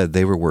 they'd have said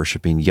they were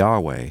worshiping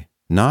Yahweh,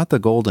 not the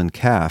golden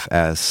calf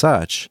as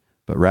such,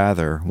 but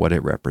rather what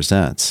it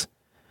represents.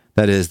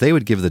 That is, they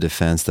would give the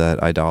defense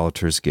that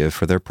idolaters give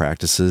for their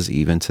practices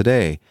even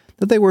today,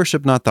 that they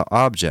worship not the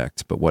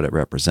object, but what it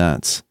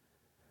represents.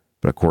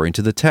 But according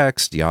to the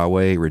text,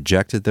 Yahweh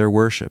rejected their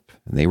worship,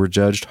 and they were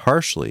judged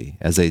harshly,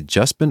 as they'd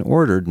just been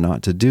ordered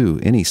not to do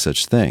any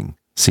such thing.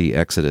 See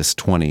Exodus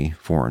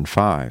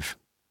 20:4-5.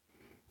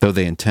 Though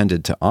they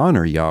intended to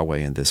honor Yahweh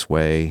in this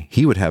way,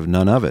 he would have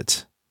none of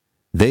it.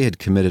 They had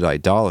committed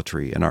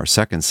idolatry in our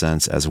second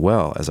sense as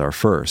well as our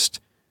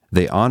first.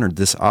 They honored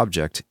this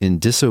object in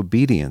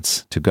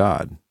disobedience to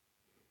God.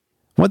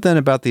 What then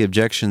about the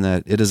objection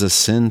that it is a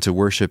sin to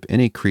worship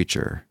any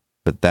creature,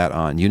 but that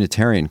on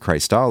Unitarian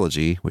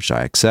Christology, which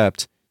I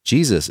accept,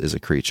 Jesus is a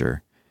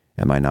creature?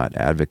 Am I not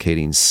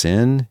advocating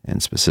sin,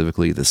 and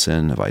specifically the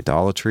sin of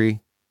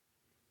idolatry?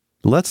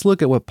 Let's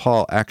look at what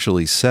Paul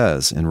actually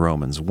says in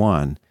Romans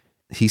 1.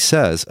 He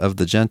says of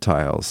the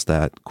Gentiles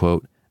that,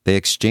 quote, they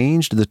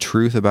exchanged the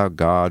truth about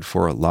God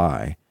for a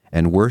lie,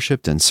 and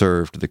worshipped and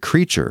served the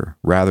creature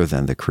rather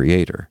than the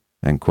Creator,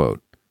 end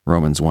quote.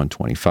 Romans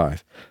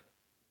 1:25.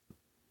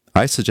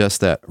 I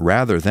suggest that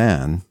rather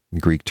than,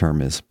 the Greek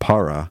term is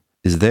para,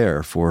 is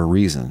there for a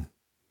reason.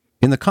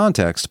 In the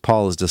context,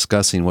 Paul is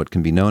discussing what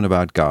can be known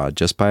about God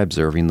just by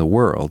observing the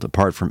world,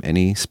 apart from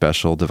any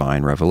special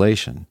divine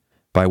revelation,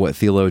 by what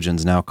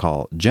theologians now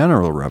call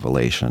general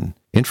revelation,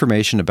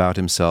 information about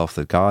himself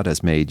that God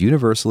has made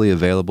universally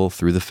available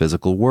through the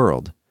physical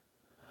world.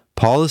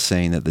 Paul is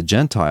saying that the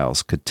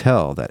Gentiles could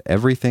tell that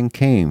everything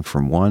came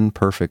from one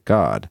perfect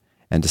God,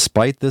 and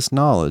despite this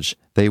knowledge,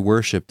 they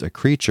worshipped a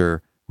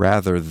creature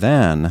rather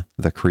than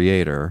the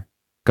Creator,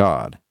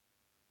 God.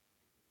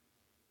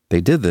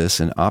 They did this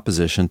in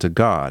opposition to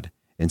God,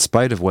 in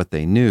spite of what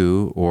they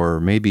knew, or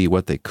maybe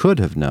what they could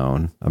have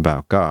known,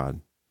 about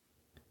God.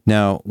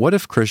 Now, what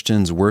if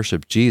Christians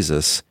worship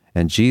Jesus,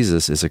 and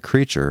Jesus is a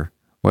creature,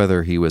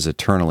 whether he was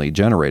eternally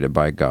generated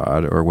by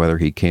God, or whether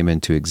he came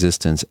into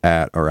existence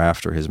at or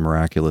after his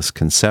miraculous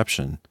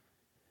conception?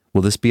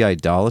 Will this be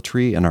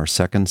idolatry in our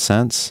second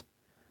sense?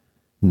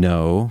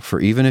 No, for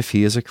even if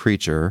he is a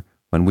creature,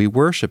 when we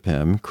worship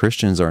him,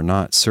 Christians are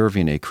not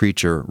serving a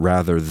creature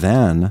rather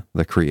than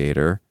the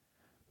Creator,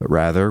 but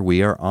rather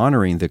we are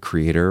honoring the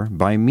Creator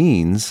by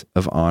means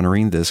of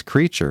honoring this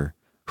creature,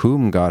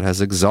 whom God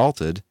has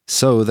exalted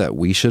so that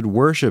we should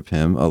worship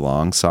him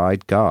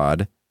alongside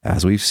God,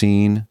 as we've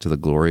seen, to the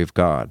glory of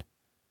God.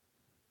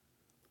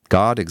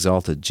 God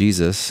exalted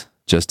Jesus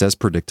just as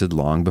predicted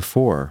long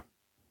before.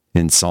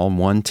 In Psalm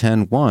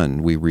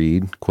 110:1 we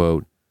read,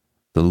 quote,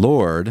 the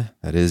Lord,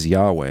 that is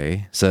Yahweh,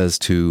 says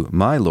to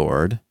my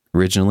Lord,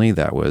 originally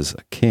that was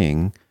a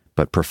king,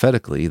 but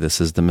prophetically this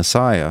is the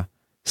Messiah,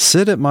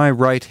 sit at my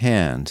right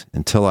hand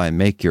until I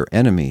make your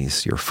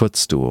enemies your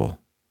footstool.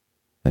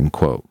 End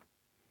quote.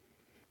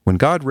 When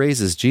God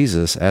raises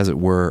Jesus, as it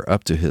were,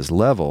 up to his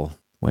level,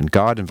 when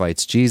God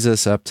invites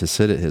Jesus up to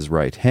sit at his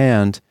right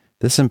hand,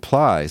 this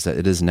implies that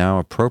it is now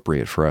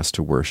appropriate for us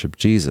to worship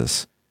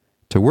Jesus.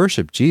 To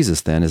worship Jesus,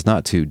 then, is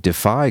not to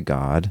defy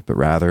God, but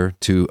rather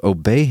to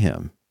obey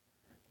him.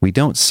 We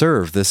don't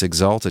serve this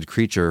exalted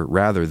creature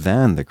rather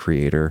than the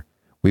Creator.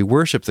 We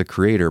worship the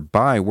Creator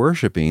by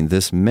worshiping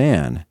this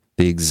man,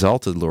 the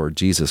exalted Lord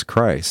Jesus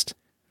Christ.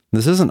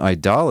 This isn't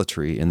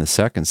idolatry in the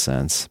second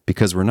sense,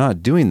 because we're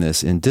not doing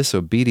this in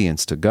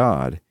disobedience to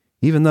God,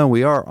 even though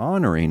we are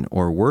honoring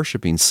or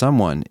worshiping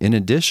someone in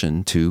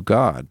addition to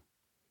God.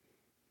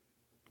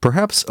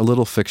 Perhaps a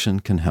little fiction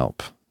can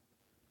help.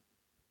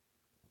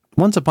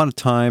 Once upon a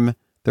time,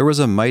 there was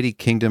a mighty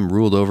kingdom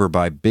ruled over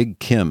by Big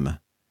Kim.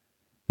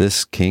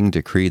 This king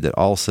decreed that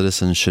all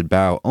citizens should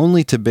bow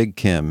only to Big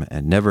Kim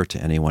and never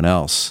to anyone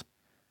else.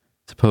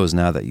 Suppose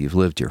now that you've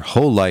lived your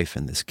whole life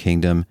in this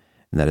kingdom,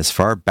 and that as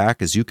far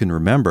back as you can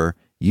remember,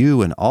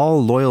 you and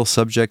all loyal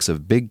subjects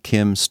of Big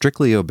Kim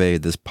strictly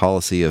obeyed this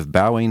policy of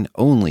bowing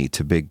only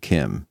to Big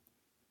Kim.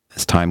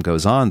 As time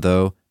goes on,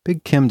 though,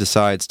 Big Kim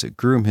decides to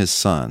groom his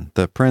son,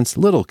 the Prince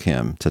Little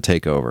Kim, to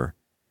take over.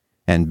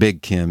 And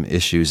Big Kim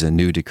issues a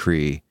new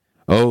decree.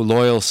 O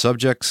loyal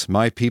subjects,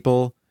 my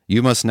people,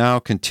 you must now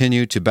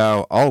continue to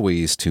bow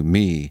always to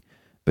me,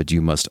 but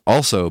you must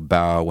also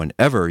bow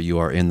whenever you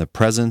are in the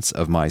presence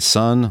of my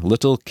son,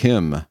 Little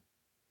Kim.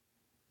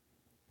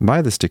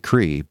 By this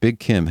decree, Big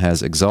Kim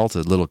has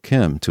exalted Little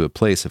Kim to a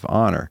place of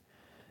honor.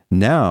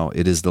 Now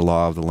it is the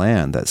law of the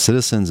land that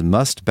citizens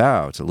must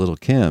bow to Little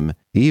Kim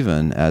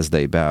even as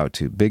they bow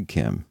to Big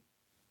Kim.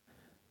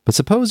 But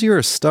suppose you're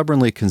a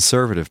stubbornly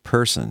conservative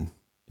person.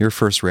 Your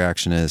first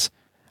reaction is,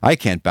 I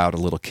can't bow to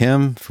Little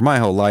Kim. For my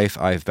whole life,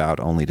 I've bowed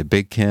only to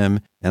Big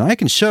Kim, and I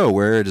can show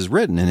where it is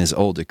written in his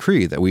old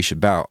decree that we should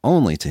bow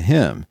only to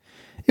him.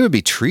 It would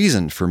be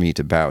treason for me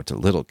to bow to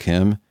Little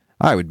Kim.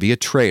 I would be a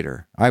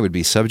traitor. I would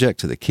be subject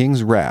to the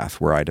king's wrath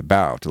were I to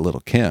bow to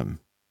Little Kim.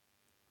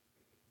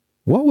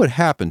 What would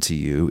happen to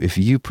you if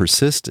you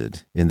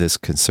persisted in this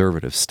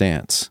conservative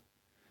stance?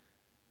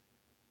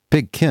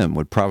 Big Kim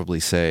would probably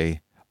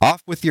say,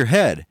 Off with your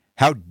head!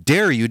 How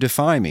dare you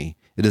defy me?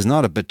 It is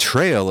not a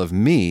betrayal of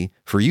me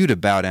for you to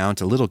bow down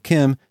to Little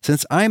Kim,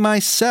 since I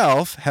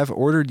myself have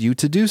ordered you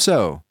to do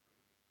so.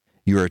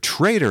 You're a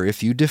traitor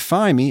if you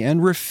defy me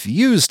and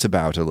refuse to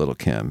bow to Little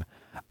Kim.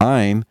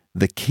 I'm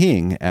the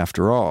king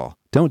after all.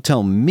 Don't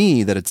tell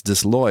me that it's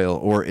disloyal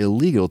or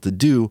illegal to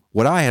do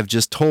what I have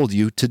just told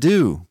you to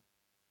do.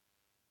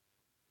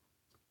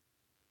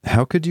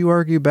 How could you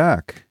argue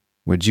back?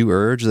 Would you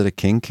urge that a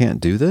king can't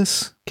do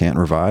this? Can't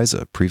revise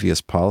a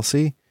previous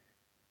policy?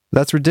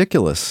 That's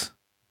ridiculous.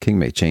 King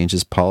may change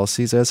his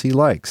policies as he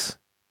likes.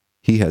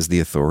 He has the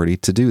authority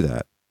to do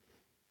that.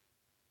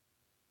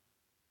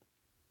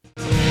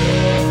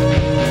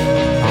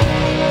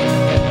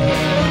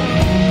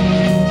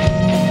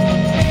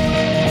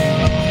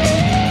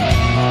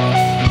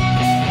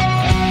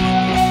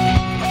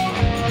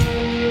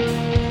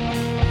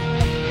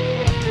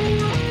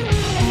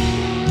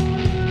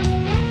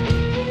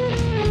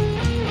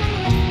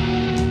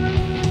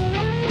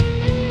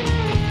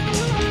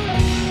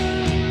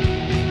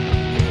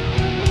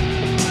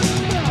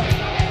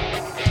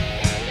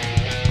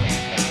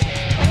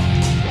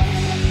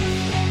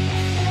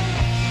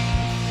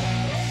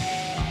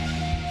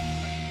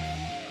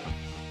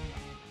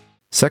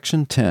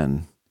 Section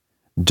 10.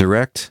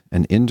 Direct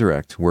and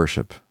Indirect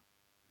Worship.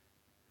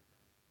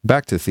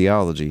 Back to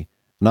theology.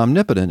 An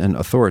omnipotent and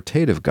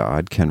authoritative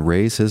God can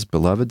raise his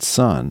beloved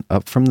Son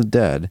up from the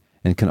dead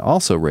and can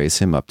also raise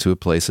him up to a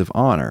place of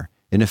honor,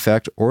 in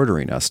effect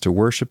ordering us to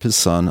worship his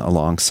Son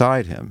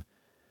alongside him.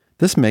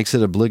 This makes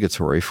it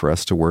obligatory for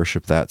us to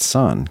worship that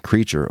Son,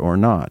 creature or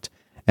not,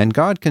 and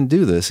God can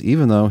do this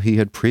even though he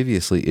had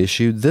previously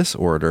issued this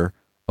order,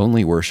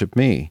 only worship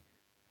me.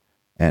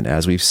 And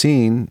as we've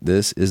seen,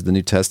 this is the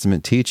New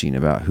Testament teaching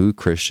about who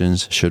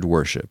Christians should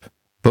worship,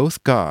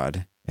 both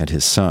God and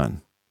his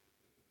Son.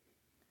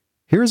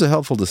 Here is a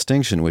helpful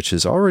distinction which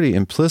is already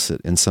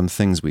implicit in some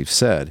things we've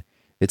said.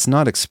 It's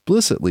not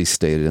explicitly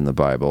stated in the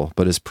Bible,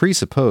 but is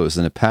presupposed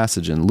in a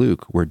passage in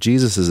Luke where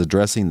Jesus is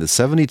addressing the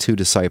 72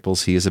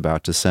 disciples he is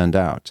about to send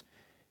out.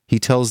 He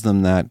tells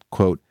them that,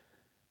 quote,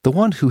 "The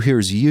one who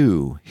hears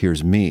you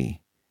hears me,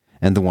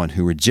 and the one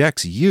who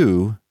rejects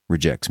you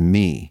rejects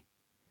me.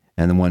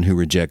 And the one who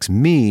rejects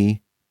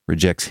me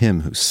rejects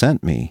him who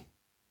sent me."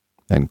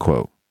 End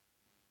quote.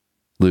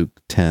 Luke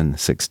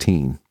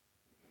 10:16.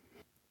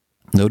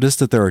 Notice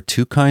that there are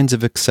two kinds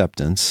of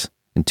acceptance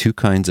and two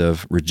kinds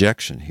of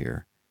rejection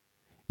here.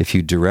 If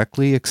you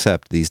directly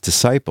accept these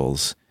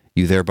disciples,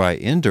 you thereby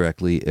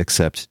indirectly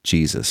accept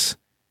Jesus.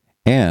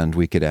 And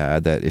we could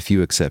add that if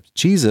you accept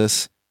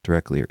Jesus,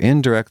 directly or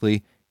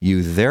indirectly,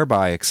 you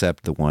thereby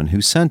accept the one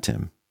who sent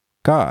him,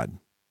 God.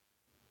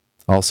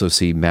 Also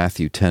see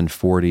Matthew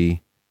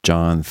 10:40,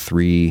 John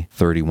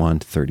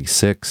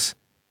 3:31-36,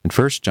 and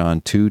 1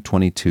 John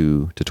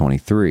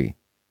 2:22-23.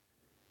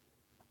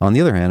 On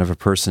the other hand, if a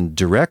person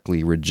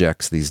directly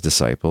rejects these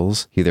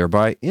disciples, he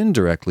thereby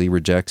indirectly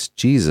rejects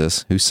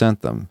Jesus who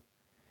sent them.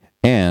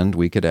 And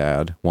we could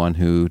add, one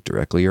who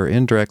directly or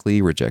indirectly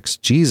rejects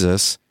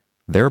Jesus,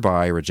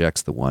 thereby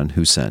rejects the one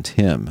who sent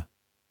him,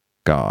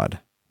 God.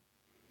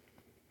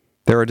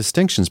 There are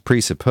distinctions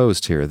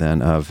presupposed here,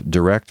 then, of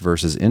direct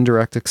versus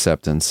indirect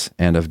acceptance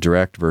and of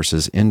direct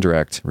versus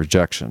indirect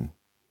rejection.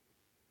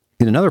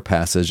 In another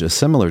passage, a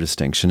similar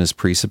distinction is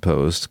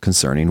presupposed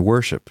concerning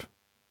worship.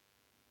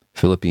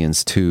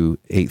 Philippians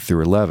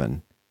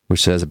 2:8-11,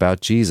 which says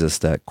about Jesus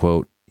that,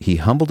 quote, "He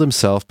humbled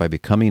himself by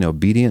becoming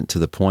obedient to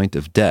the point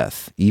of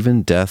death,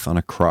 even death on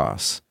a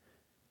cross.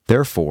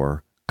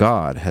 Therefore,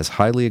 God has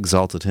highly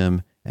exalted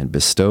him and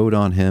bestowed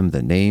on him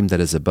the name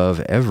that is above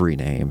every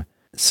name,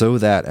 so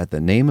that at the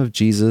name of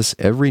Jesus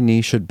every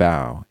knee should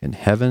bow, in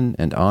heaven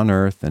and on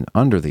earth and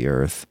under the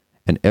earth,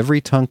 and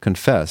every tongue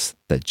confess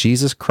that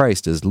Jesus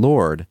Christ is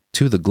Lord,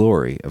 to the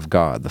glory of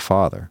God the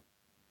Father."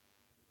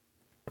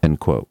 End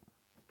quote.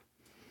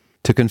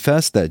 To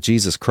confess that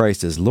Jesus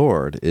Christ is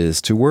Lord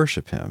is to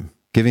worship him,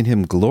 giving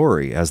him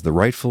glory as the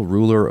rightful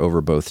ruler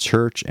over both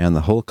church and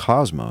the whole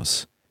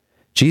cosmos.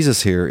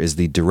 Jesus here is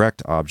the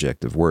direct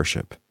object of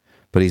worship,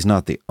 but he's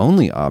not the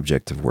only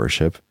object of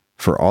worship,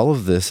 for all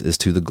of this is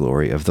to the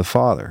glory of the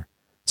Father.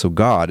 So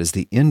God is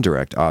the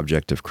indirect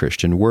object of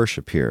Christian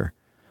worship here.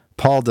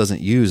 Paul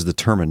doesn't use the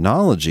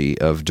terminology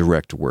of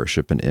direct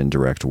worship and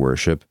indirect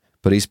worship,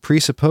 but he's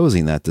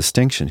presupposing that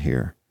distinction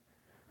here.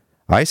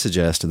 I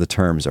suggest the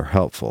terms are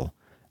helpful.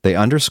 They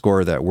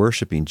underscore that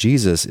worshiping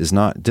Jesus is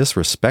not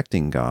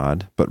disrespecting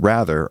God, but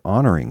rather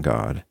honoring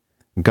God.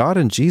 God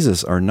and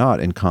Jesus are not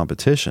in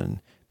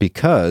competition,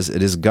 because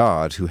it is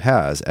God who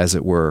has, as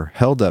it were,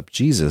 held up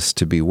Jesus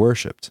to be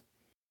worshipped.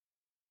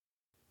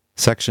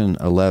 Section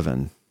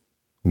 11.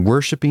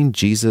 Worshipping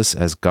Jesus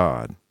as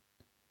God.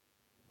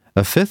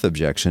 A fifth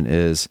objection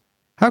is,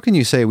 how can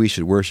you say we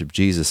should worship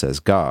Jesus as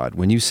God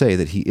when you say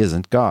that he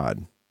isn't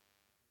God?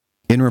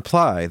 In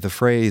reply, the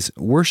phrase,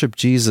 worship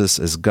Jesus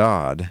as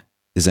God,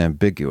 is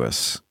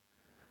ambiguous.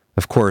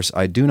 Of course,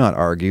 I do not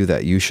argue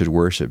that you should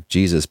worship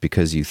Jesus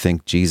because you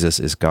think Jesus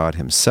is God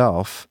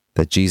himself,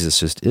 that Jesus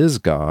just is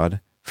God,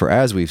 for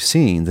as we've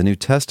seen, the New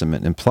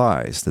Testament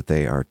implies that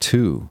they are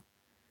two.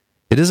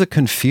 It is a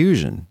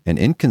confusion and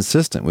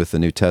inconsistent with the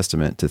New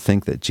Testament to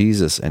think that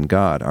Jesus and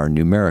God are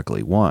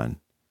numerically one.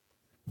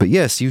 But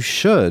yes, you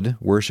should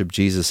worship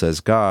Jesus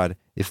as God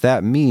if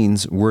that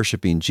means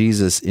worshiping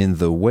Jesus in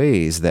the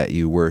ways that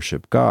you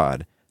worship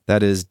God,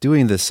 that is,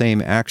 doing the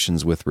same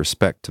actions with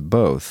respect to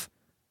both.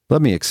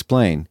 Let me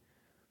explain.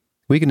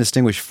 We can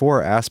distinguish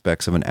 4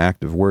 aspects of an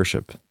act of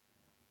worship: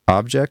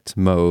 object,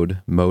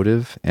 mode,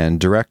 motive, and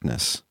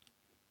directness.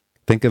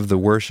 Think of the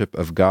worship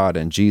of God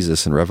and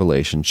Jesus in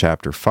Revelation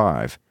chapter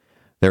 5.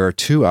 There are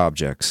 2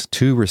 objects,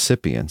 2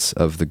 recipients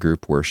of the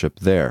group worship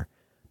there,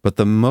 but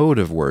the mode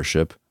of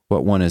worship,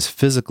 what one is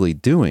physically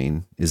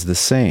doing, is the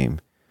same.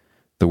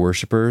 The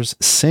worshipers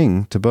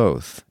sing to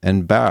both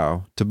and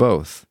bow to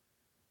both.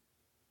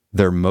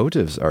 Their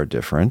motives are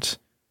different.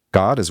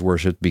 God is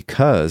worshipped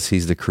because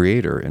he's the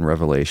creator in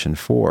Revelation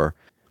 4.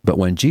 But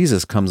when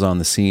Jesus comes on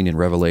the scene in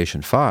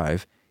Revelation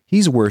 5,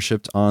 he's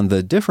worshipped on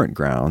the different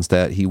grounds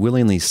that he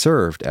willingly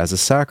served as a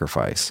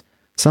sacrifice,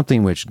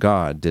 something which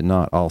God did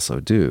not also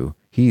do.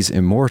 He's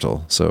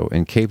immortal, so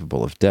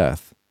incapable of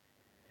death.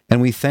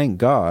 And we thank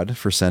God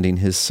for sending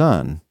his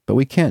Son, but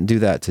we can't do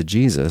that to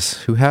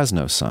Jesus, who has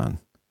no Son.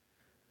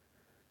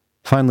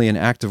 Finally, an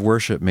act of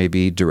worship may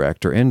be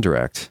direct or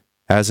indirect.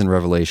 As in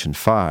Revelation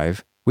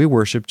 5, we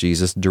worship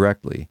Jesus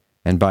directly,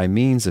 and by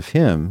means of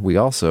him, we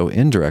also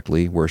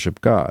indirectly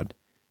worship God.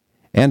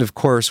 And of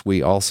course,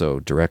 we also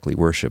directly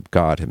worship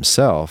God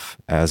himself,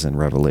 as in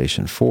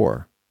Revelation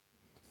 4.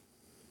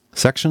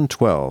 Section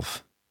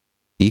 12.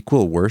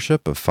 Equal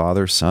worship of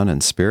Father, Son,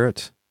 and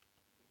Spirit.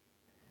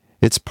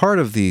 It's part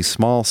of the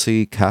small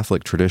c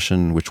Catholic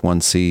tradition which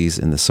one sees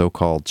in the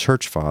so-called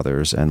Church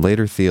Fathers and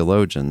later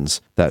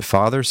theologians that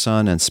Father,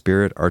 Son, and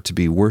Spirit are to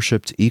be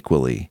worshipped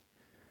equally.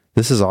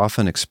 This is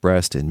often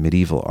expressed in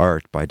medieval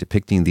art by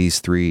depicting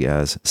these 3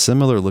 as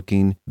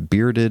similar-looking,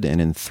 bearded,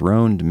 and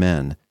enthroned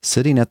men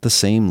sitting at the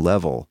same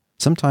level,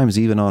 sometimes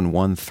even on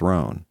one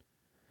throne.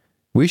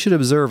 We should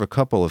observe a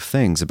couple of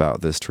things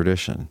about this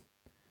tradition.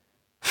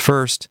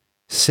 First,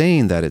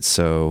 saying that it's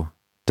so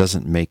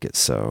doesn't make it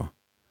so.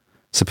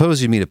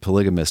 Suppose you meet a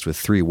polygamist with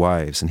 3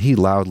 wives, and he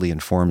loudly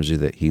informs you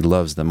that he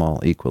loves them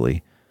all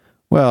equally.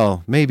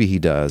 Well, maybe he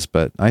does,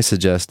 but I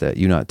suggest that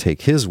you not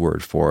take his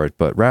word for it,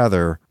 but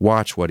rather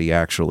watch what he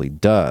actually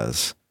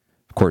does.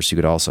 Of course, you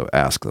could also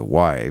ask the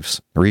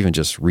wives, or even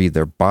just read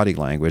their body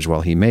language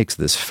while he makes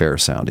this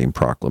fair-sounding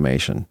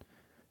proclamation.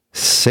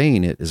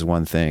 Saying it is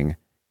one thing,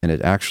 and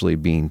it actually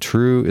being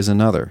true is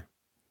another.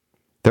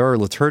 There are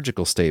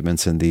liturgical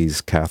statements in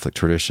these Catholic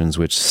traditions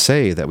which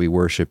say that we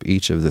worship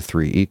each of the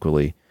 3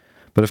 equally,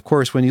 but of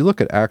course, when you look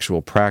at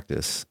actual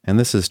practice, and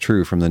this is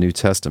true from the New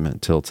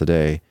Testament till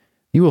today,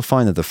 you will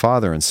find that the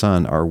Father and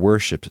Son are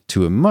worshipped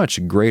to a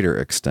much greater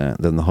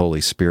extent than the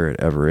Holy Spirit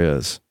ever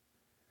is.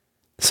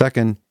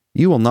 Second,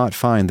 you will not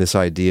find this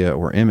idea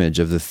or image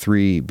of the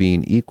 3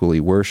 being equally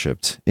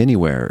worshipped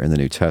anywhere in the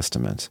New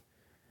Testament.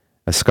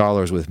 As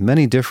scholars with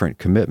many different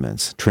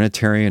commitments,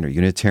 Trinitarian or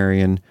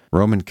Unitarian,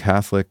 Roman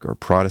Catholic or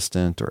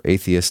Protestant or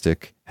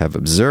atheistic, have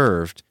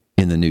observed,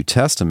 in the New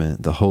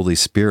Testament, the Holy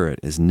Spirit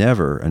is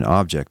never an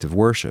object of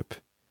worship.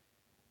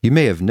 You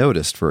may have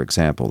noticed, for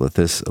example, that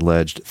this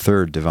alleged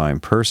 3rd divine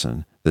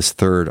person, this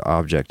 3rd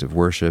object of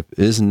worship,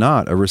 is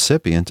not a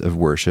recipient of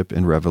worship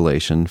in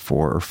Revelation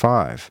 4 or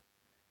 5.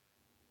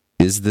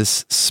 Is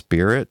this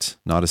Spirit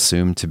not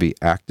assumed to be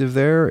active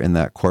there in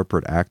that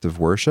corporate act of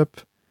worship?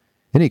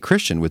 Any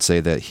Christian would say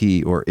that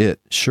he or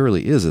it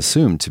surely is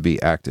assumed to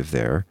be active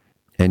there,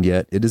 and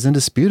yet it is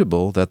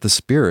indisputable that the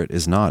Spirit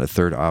is not a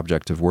 3rd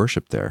object of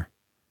worship there.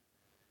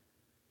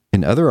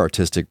 In other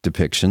artistic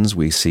depictions,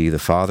 we see the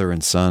Father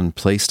and Son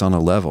placed on a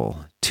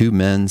level, 2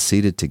 men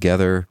seated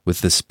together, with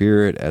the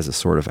Spirit as a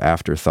sort of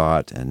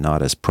afterthought and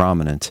not as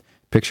prominent,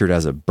 pictured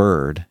as a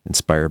bird,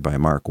 inspired by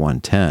Mark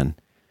 1:10.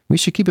 We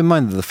should keep in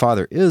mind that the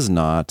Father is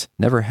not,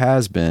 never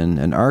has been,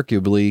 and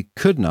arguably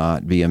could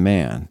not be a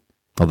man,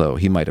 although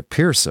he might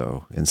appear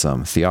so in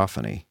some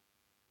theophany.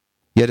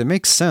 Yet it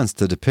makes sense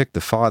to depict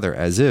the Father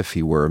as if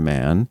he were a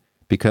man,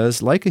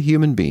 because, like a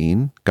human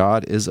being,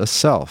 God is a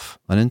self,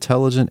 an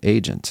intelligent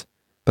agent.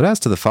 But as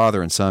to the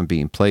Father and Son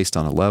being placed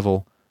on a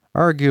level,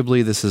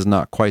 arguably this is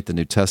not quite the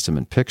New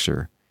Testament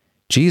picture.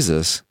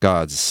 Jesus,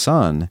 God's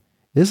Son,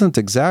 isn't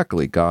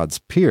exactly God's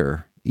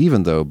peer,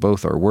 even though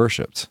both are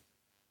worshipped.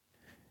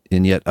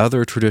 In yet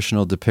other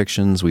traditional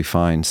depictions, we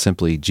find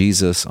simply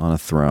Jesus on a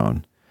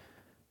throne.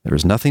 There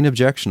is nothing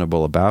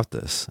objectionable about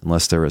this,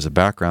 unless there is a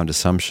background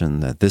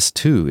assumption that this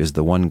too is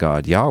the one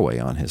God Yahweh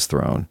on his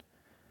throne.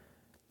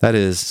 That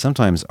is,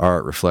 sometimes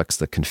art reflects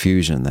the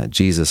confusion that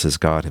Jesus is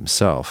God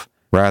himself,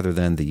 rather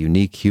than the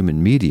unique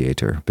human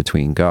mediator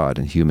between God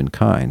and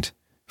humankind,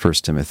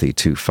 1 Timothy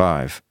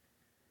 2:5.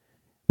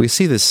 We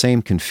see this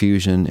same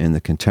confusion in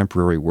the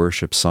contemporary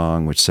worship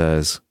song which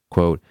says,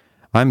 quote,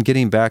 "I'm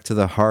getting back to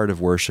the heart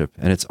of worship,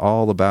 and it's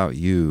all about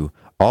you,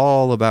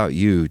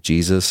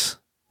 Jesus,"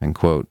 end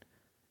quote.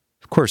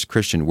 Of course,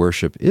 Christian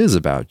worship is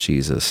about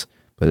Jesus,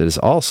 but it is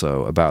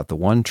also about the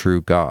one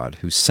true God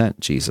who sent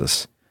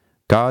Jesus.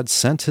 God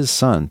sent his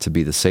Son to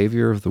be the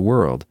Savior of the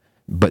world,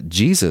 but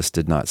Jesus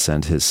did not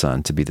send his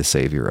Son to be the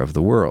Savior of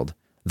the world.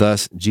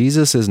 Thus,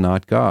 Jesus is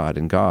not God,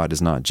 and God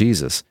is not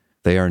Jesus.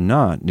 They are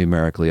not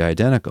numerically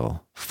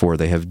identical, for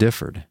they have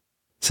differed.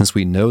 Since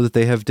we know that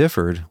they have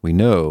differed, we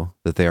know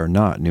that they are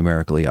not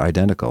numerically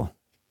identical.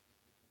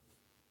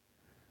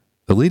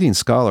 A leading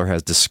scholar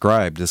has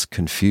described this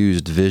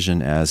confused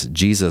vision as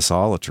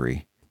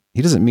Jesus-olatry.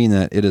 He doesn't mean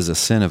that it is a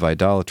sin of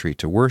idolatry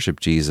to worship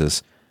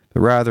Jesus, but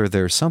rather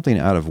there's something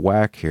out of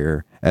whack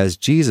here, as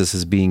Jesus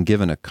is being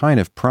given a kind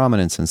of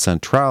prominence and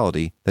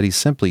centrality that he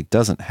simply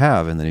doesn't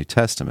have in the New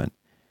Testament.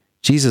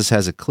 Jesus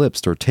has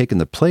eclipsed or taken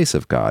the place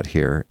of God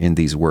here in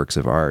these works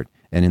of art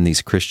and in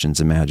these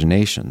Christians'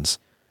 imaginations.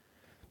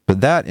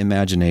 But that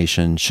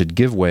imagination should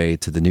give way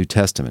to the New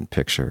Testament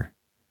picture.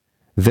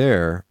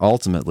 There,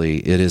 ultimately,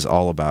 it is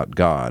all about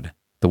God,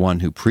 the one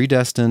who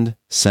predestined,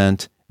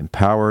 sent,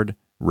 empowered,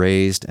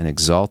 raised, and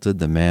exalted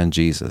the man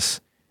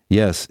Jesus.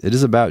 Yes, it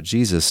is about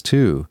Jesus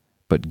too,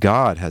 but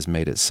God has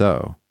made it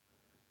so.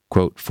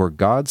 Quote, "For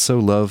God so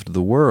loved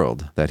the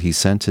world that he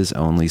sent his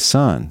only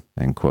Son,"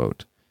 end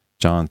quote.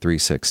 John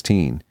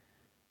 3:16.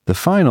 The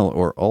final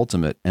or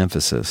ultimate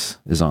emphasis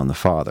is on the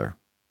Father.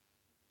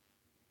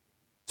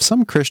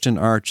 Some Christian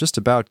art just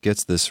about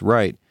gets this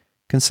right.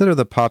 Consider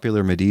the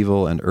popular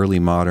medieval and early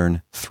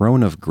modern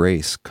Throne of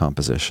Grace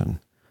composition.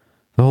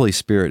 The Holy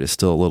Spirit is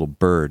still a little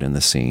bird in the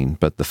scene,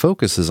 but the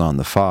focus is on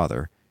the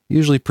Father,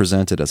 usually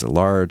presented as a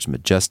large,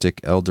 majestic,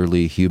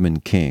 elderly human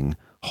king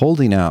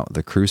holding out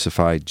the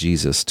crucified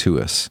Jesus to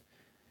us.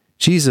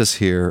 Jesus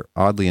here,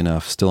 oddly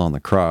enough still on the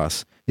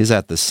cross, is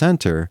at the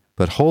center,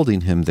 but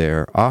holding him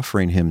there,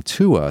 offering him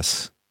to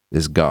us,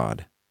 is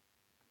God.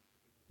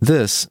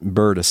 This,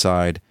 bird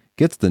aside,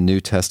 gets the New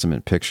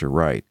Testament picture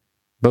right.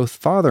 Both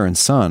Father and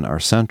Son are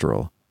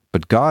central,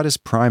 but God is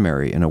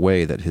primary in a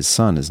way that his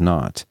Son is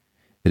not.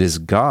 It is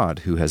God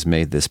who has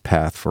made this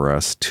path for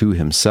us to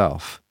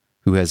himself,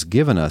 who has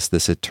given us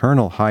this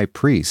eternal high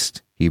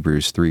priest,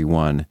 Hebrews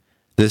 3:1,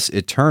 this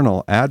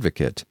eternal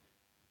advocate,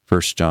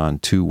 1 John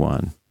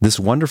 2:1, this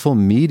wonderful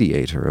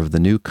mediator of the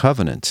new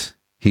covenant,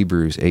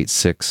 Hebrews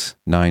 8:6,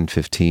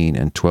 9:15,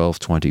 and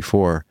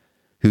 12:24,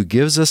 who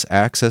gives us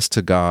access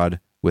to God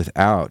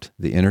without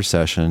the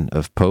intercession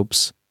of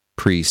popes,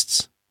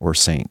 priests, or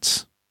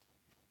saints.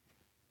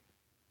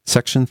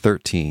 Section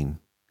 13,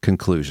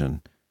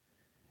 Conclusion.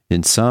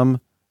 In sum,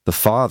 the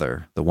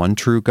Father, the one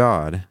true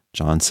God,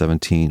 John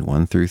 17,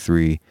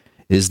 1-3,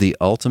 is the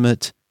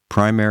ultimate,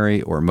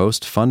 primary, or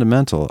most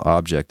fundamental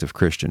object of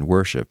Christian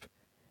worship.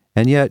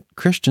 And yet,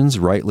 Christians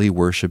rightly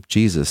worship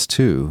Jesus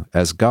too,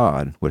 as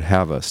God would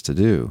have us to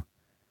do.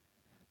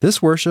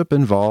 This worship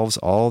involves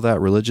all that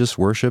religious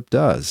worship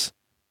does: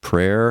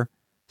 prayer,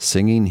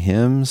 singing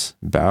hymns,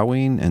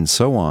 bowing, and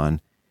so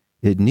on.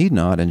 It need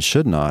not and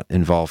should not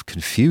involve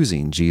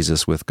confusing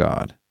Jesus with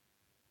God.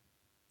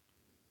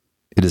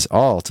 It is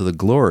all to the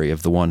glory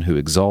of the one who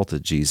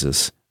exalted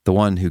Jesus, the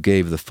one who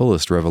gave the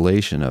fullest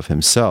revelation of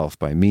himself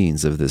by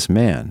means of this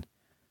man.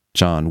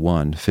 John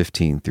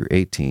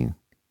 1:15-18.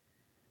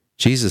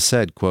 Jesus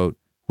said, quote,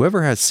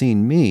 "Whoever has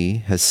seen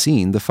me has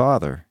seen the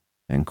Father,"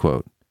 end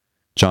quote.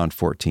 John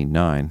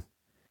 14:9.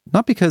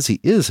 Not because he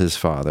is his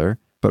Father,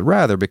 but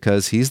rather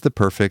because he's the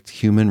perfect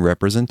human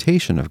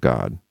representation of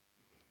God.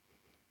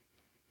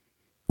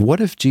 What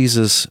if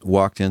Jesus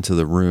walked into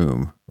the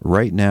room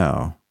right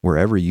now,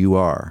 wherever you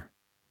are?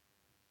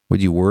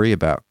 Would you worry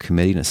about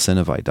committing a sin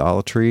of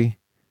idolatry?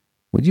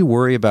 Would you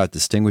worry about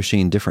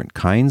distinguishing different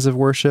kinds of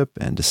worship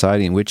and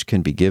deciding which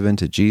can be given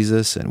to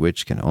Jesus and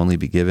which can only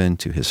be given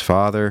to his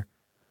Father?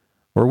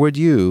 Or would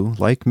you,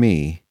 like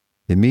me,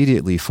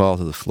 immediately fall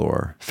to the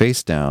floor,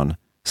 face down,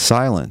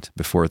 silent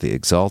before the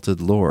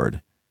exalted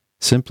Lord,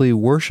 simply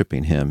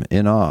worshiping him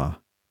in awe,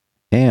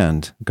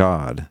 and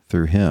God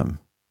through him?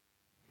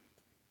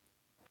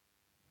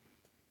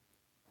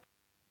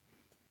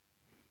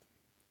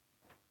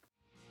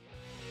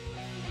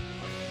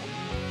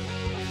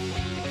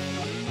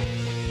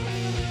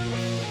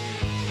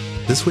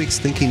 This week's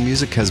Thinking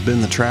Music has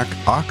been the track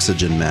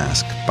Oxygen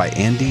Mask by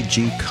Andy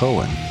G.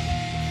 Cohen.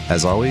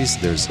 As always,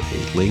 there's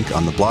a link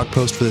on the blog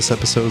post for this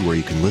episode where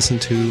you can listen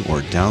to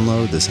or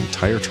download this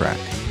entire track.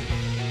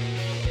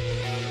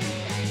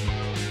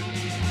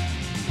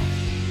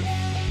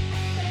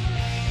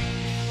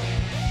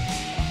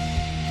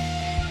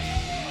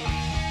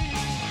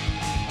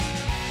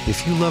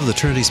 If you love the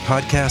Trinities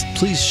podcast,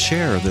 please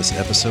share this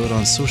episode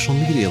on social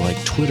media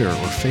like Twitter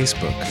or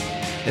Facebook.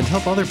 And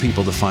help other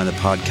people to find the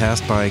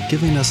podcast by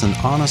giving us an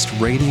honest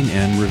rating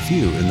and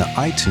review in the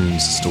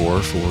iTunes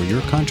store for your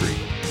country.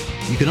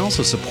 You can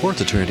also support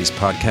the Trinities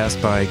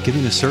podcast by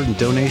giving a certain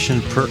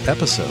donation per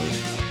episode.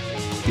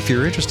 If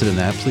you're interested in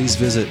that, please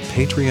visit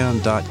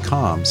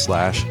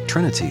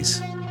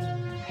patreon.com/Trinities.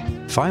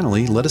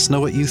 Finally, let us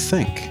know what you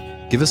think.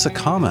 Give us a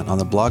comment on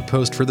the blog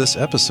post for this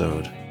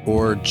episode,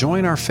 or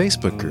join our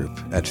Facebook group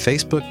at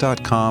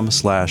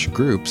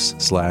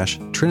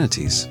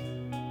facebook.com/groups/Trinities.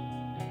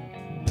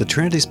 The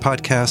Trinities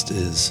podcast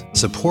is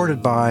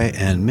supported by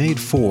and made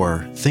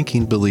for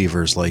thinking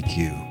believers like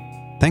you.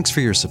 Thanks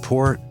for your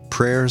support,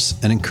 prayers,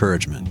 and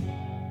encouragement.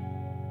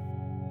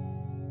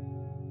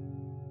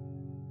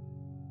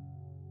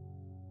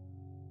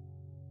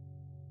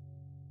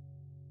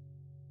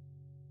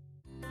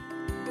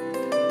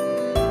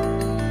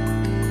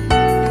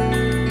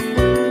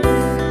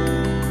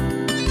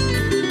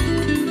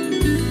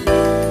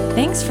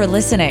 Thanks for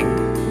listening.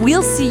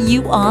 We'll see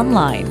you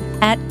online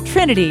at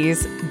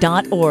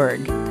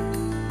trinities.org.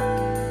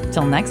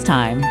 Till next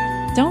time,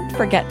 don't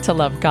forget to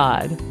love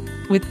God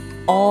with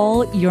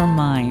all your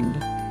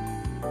mind.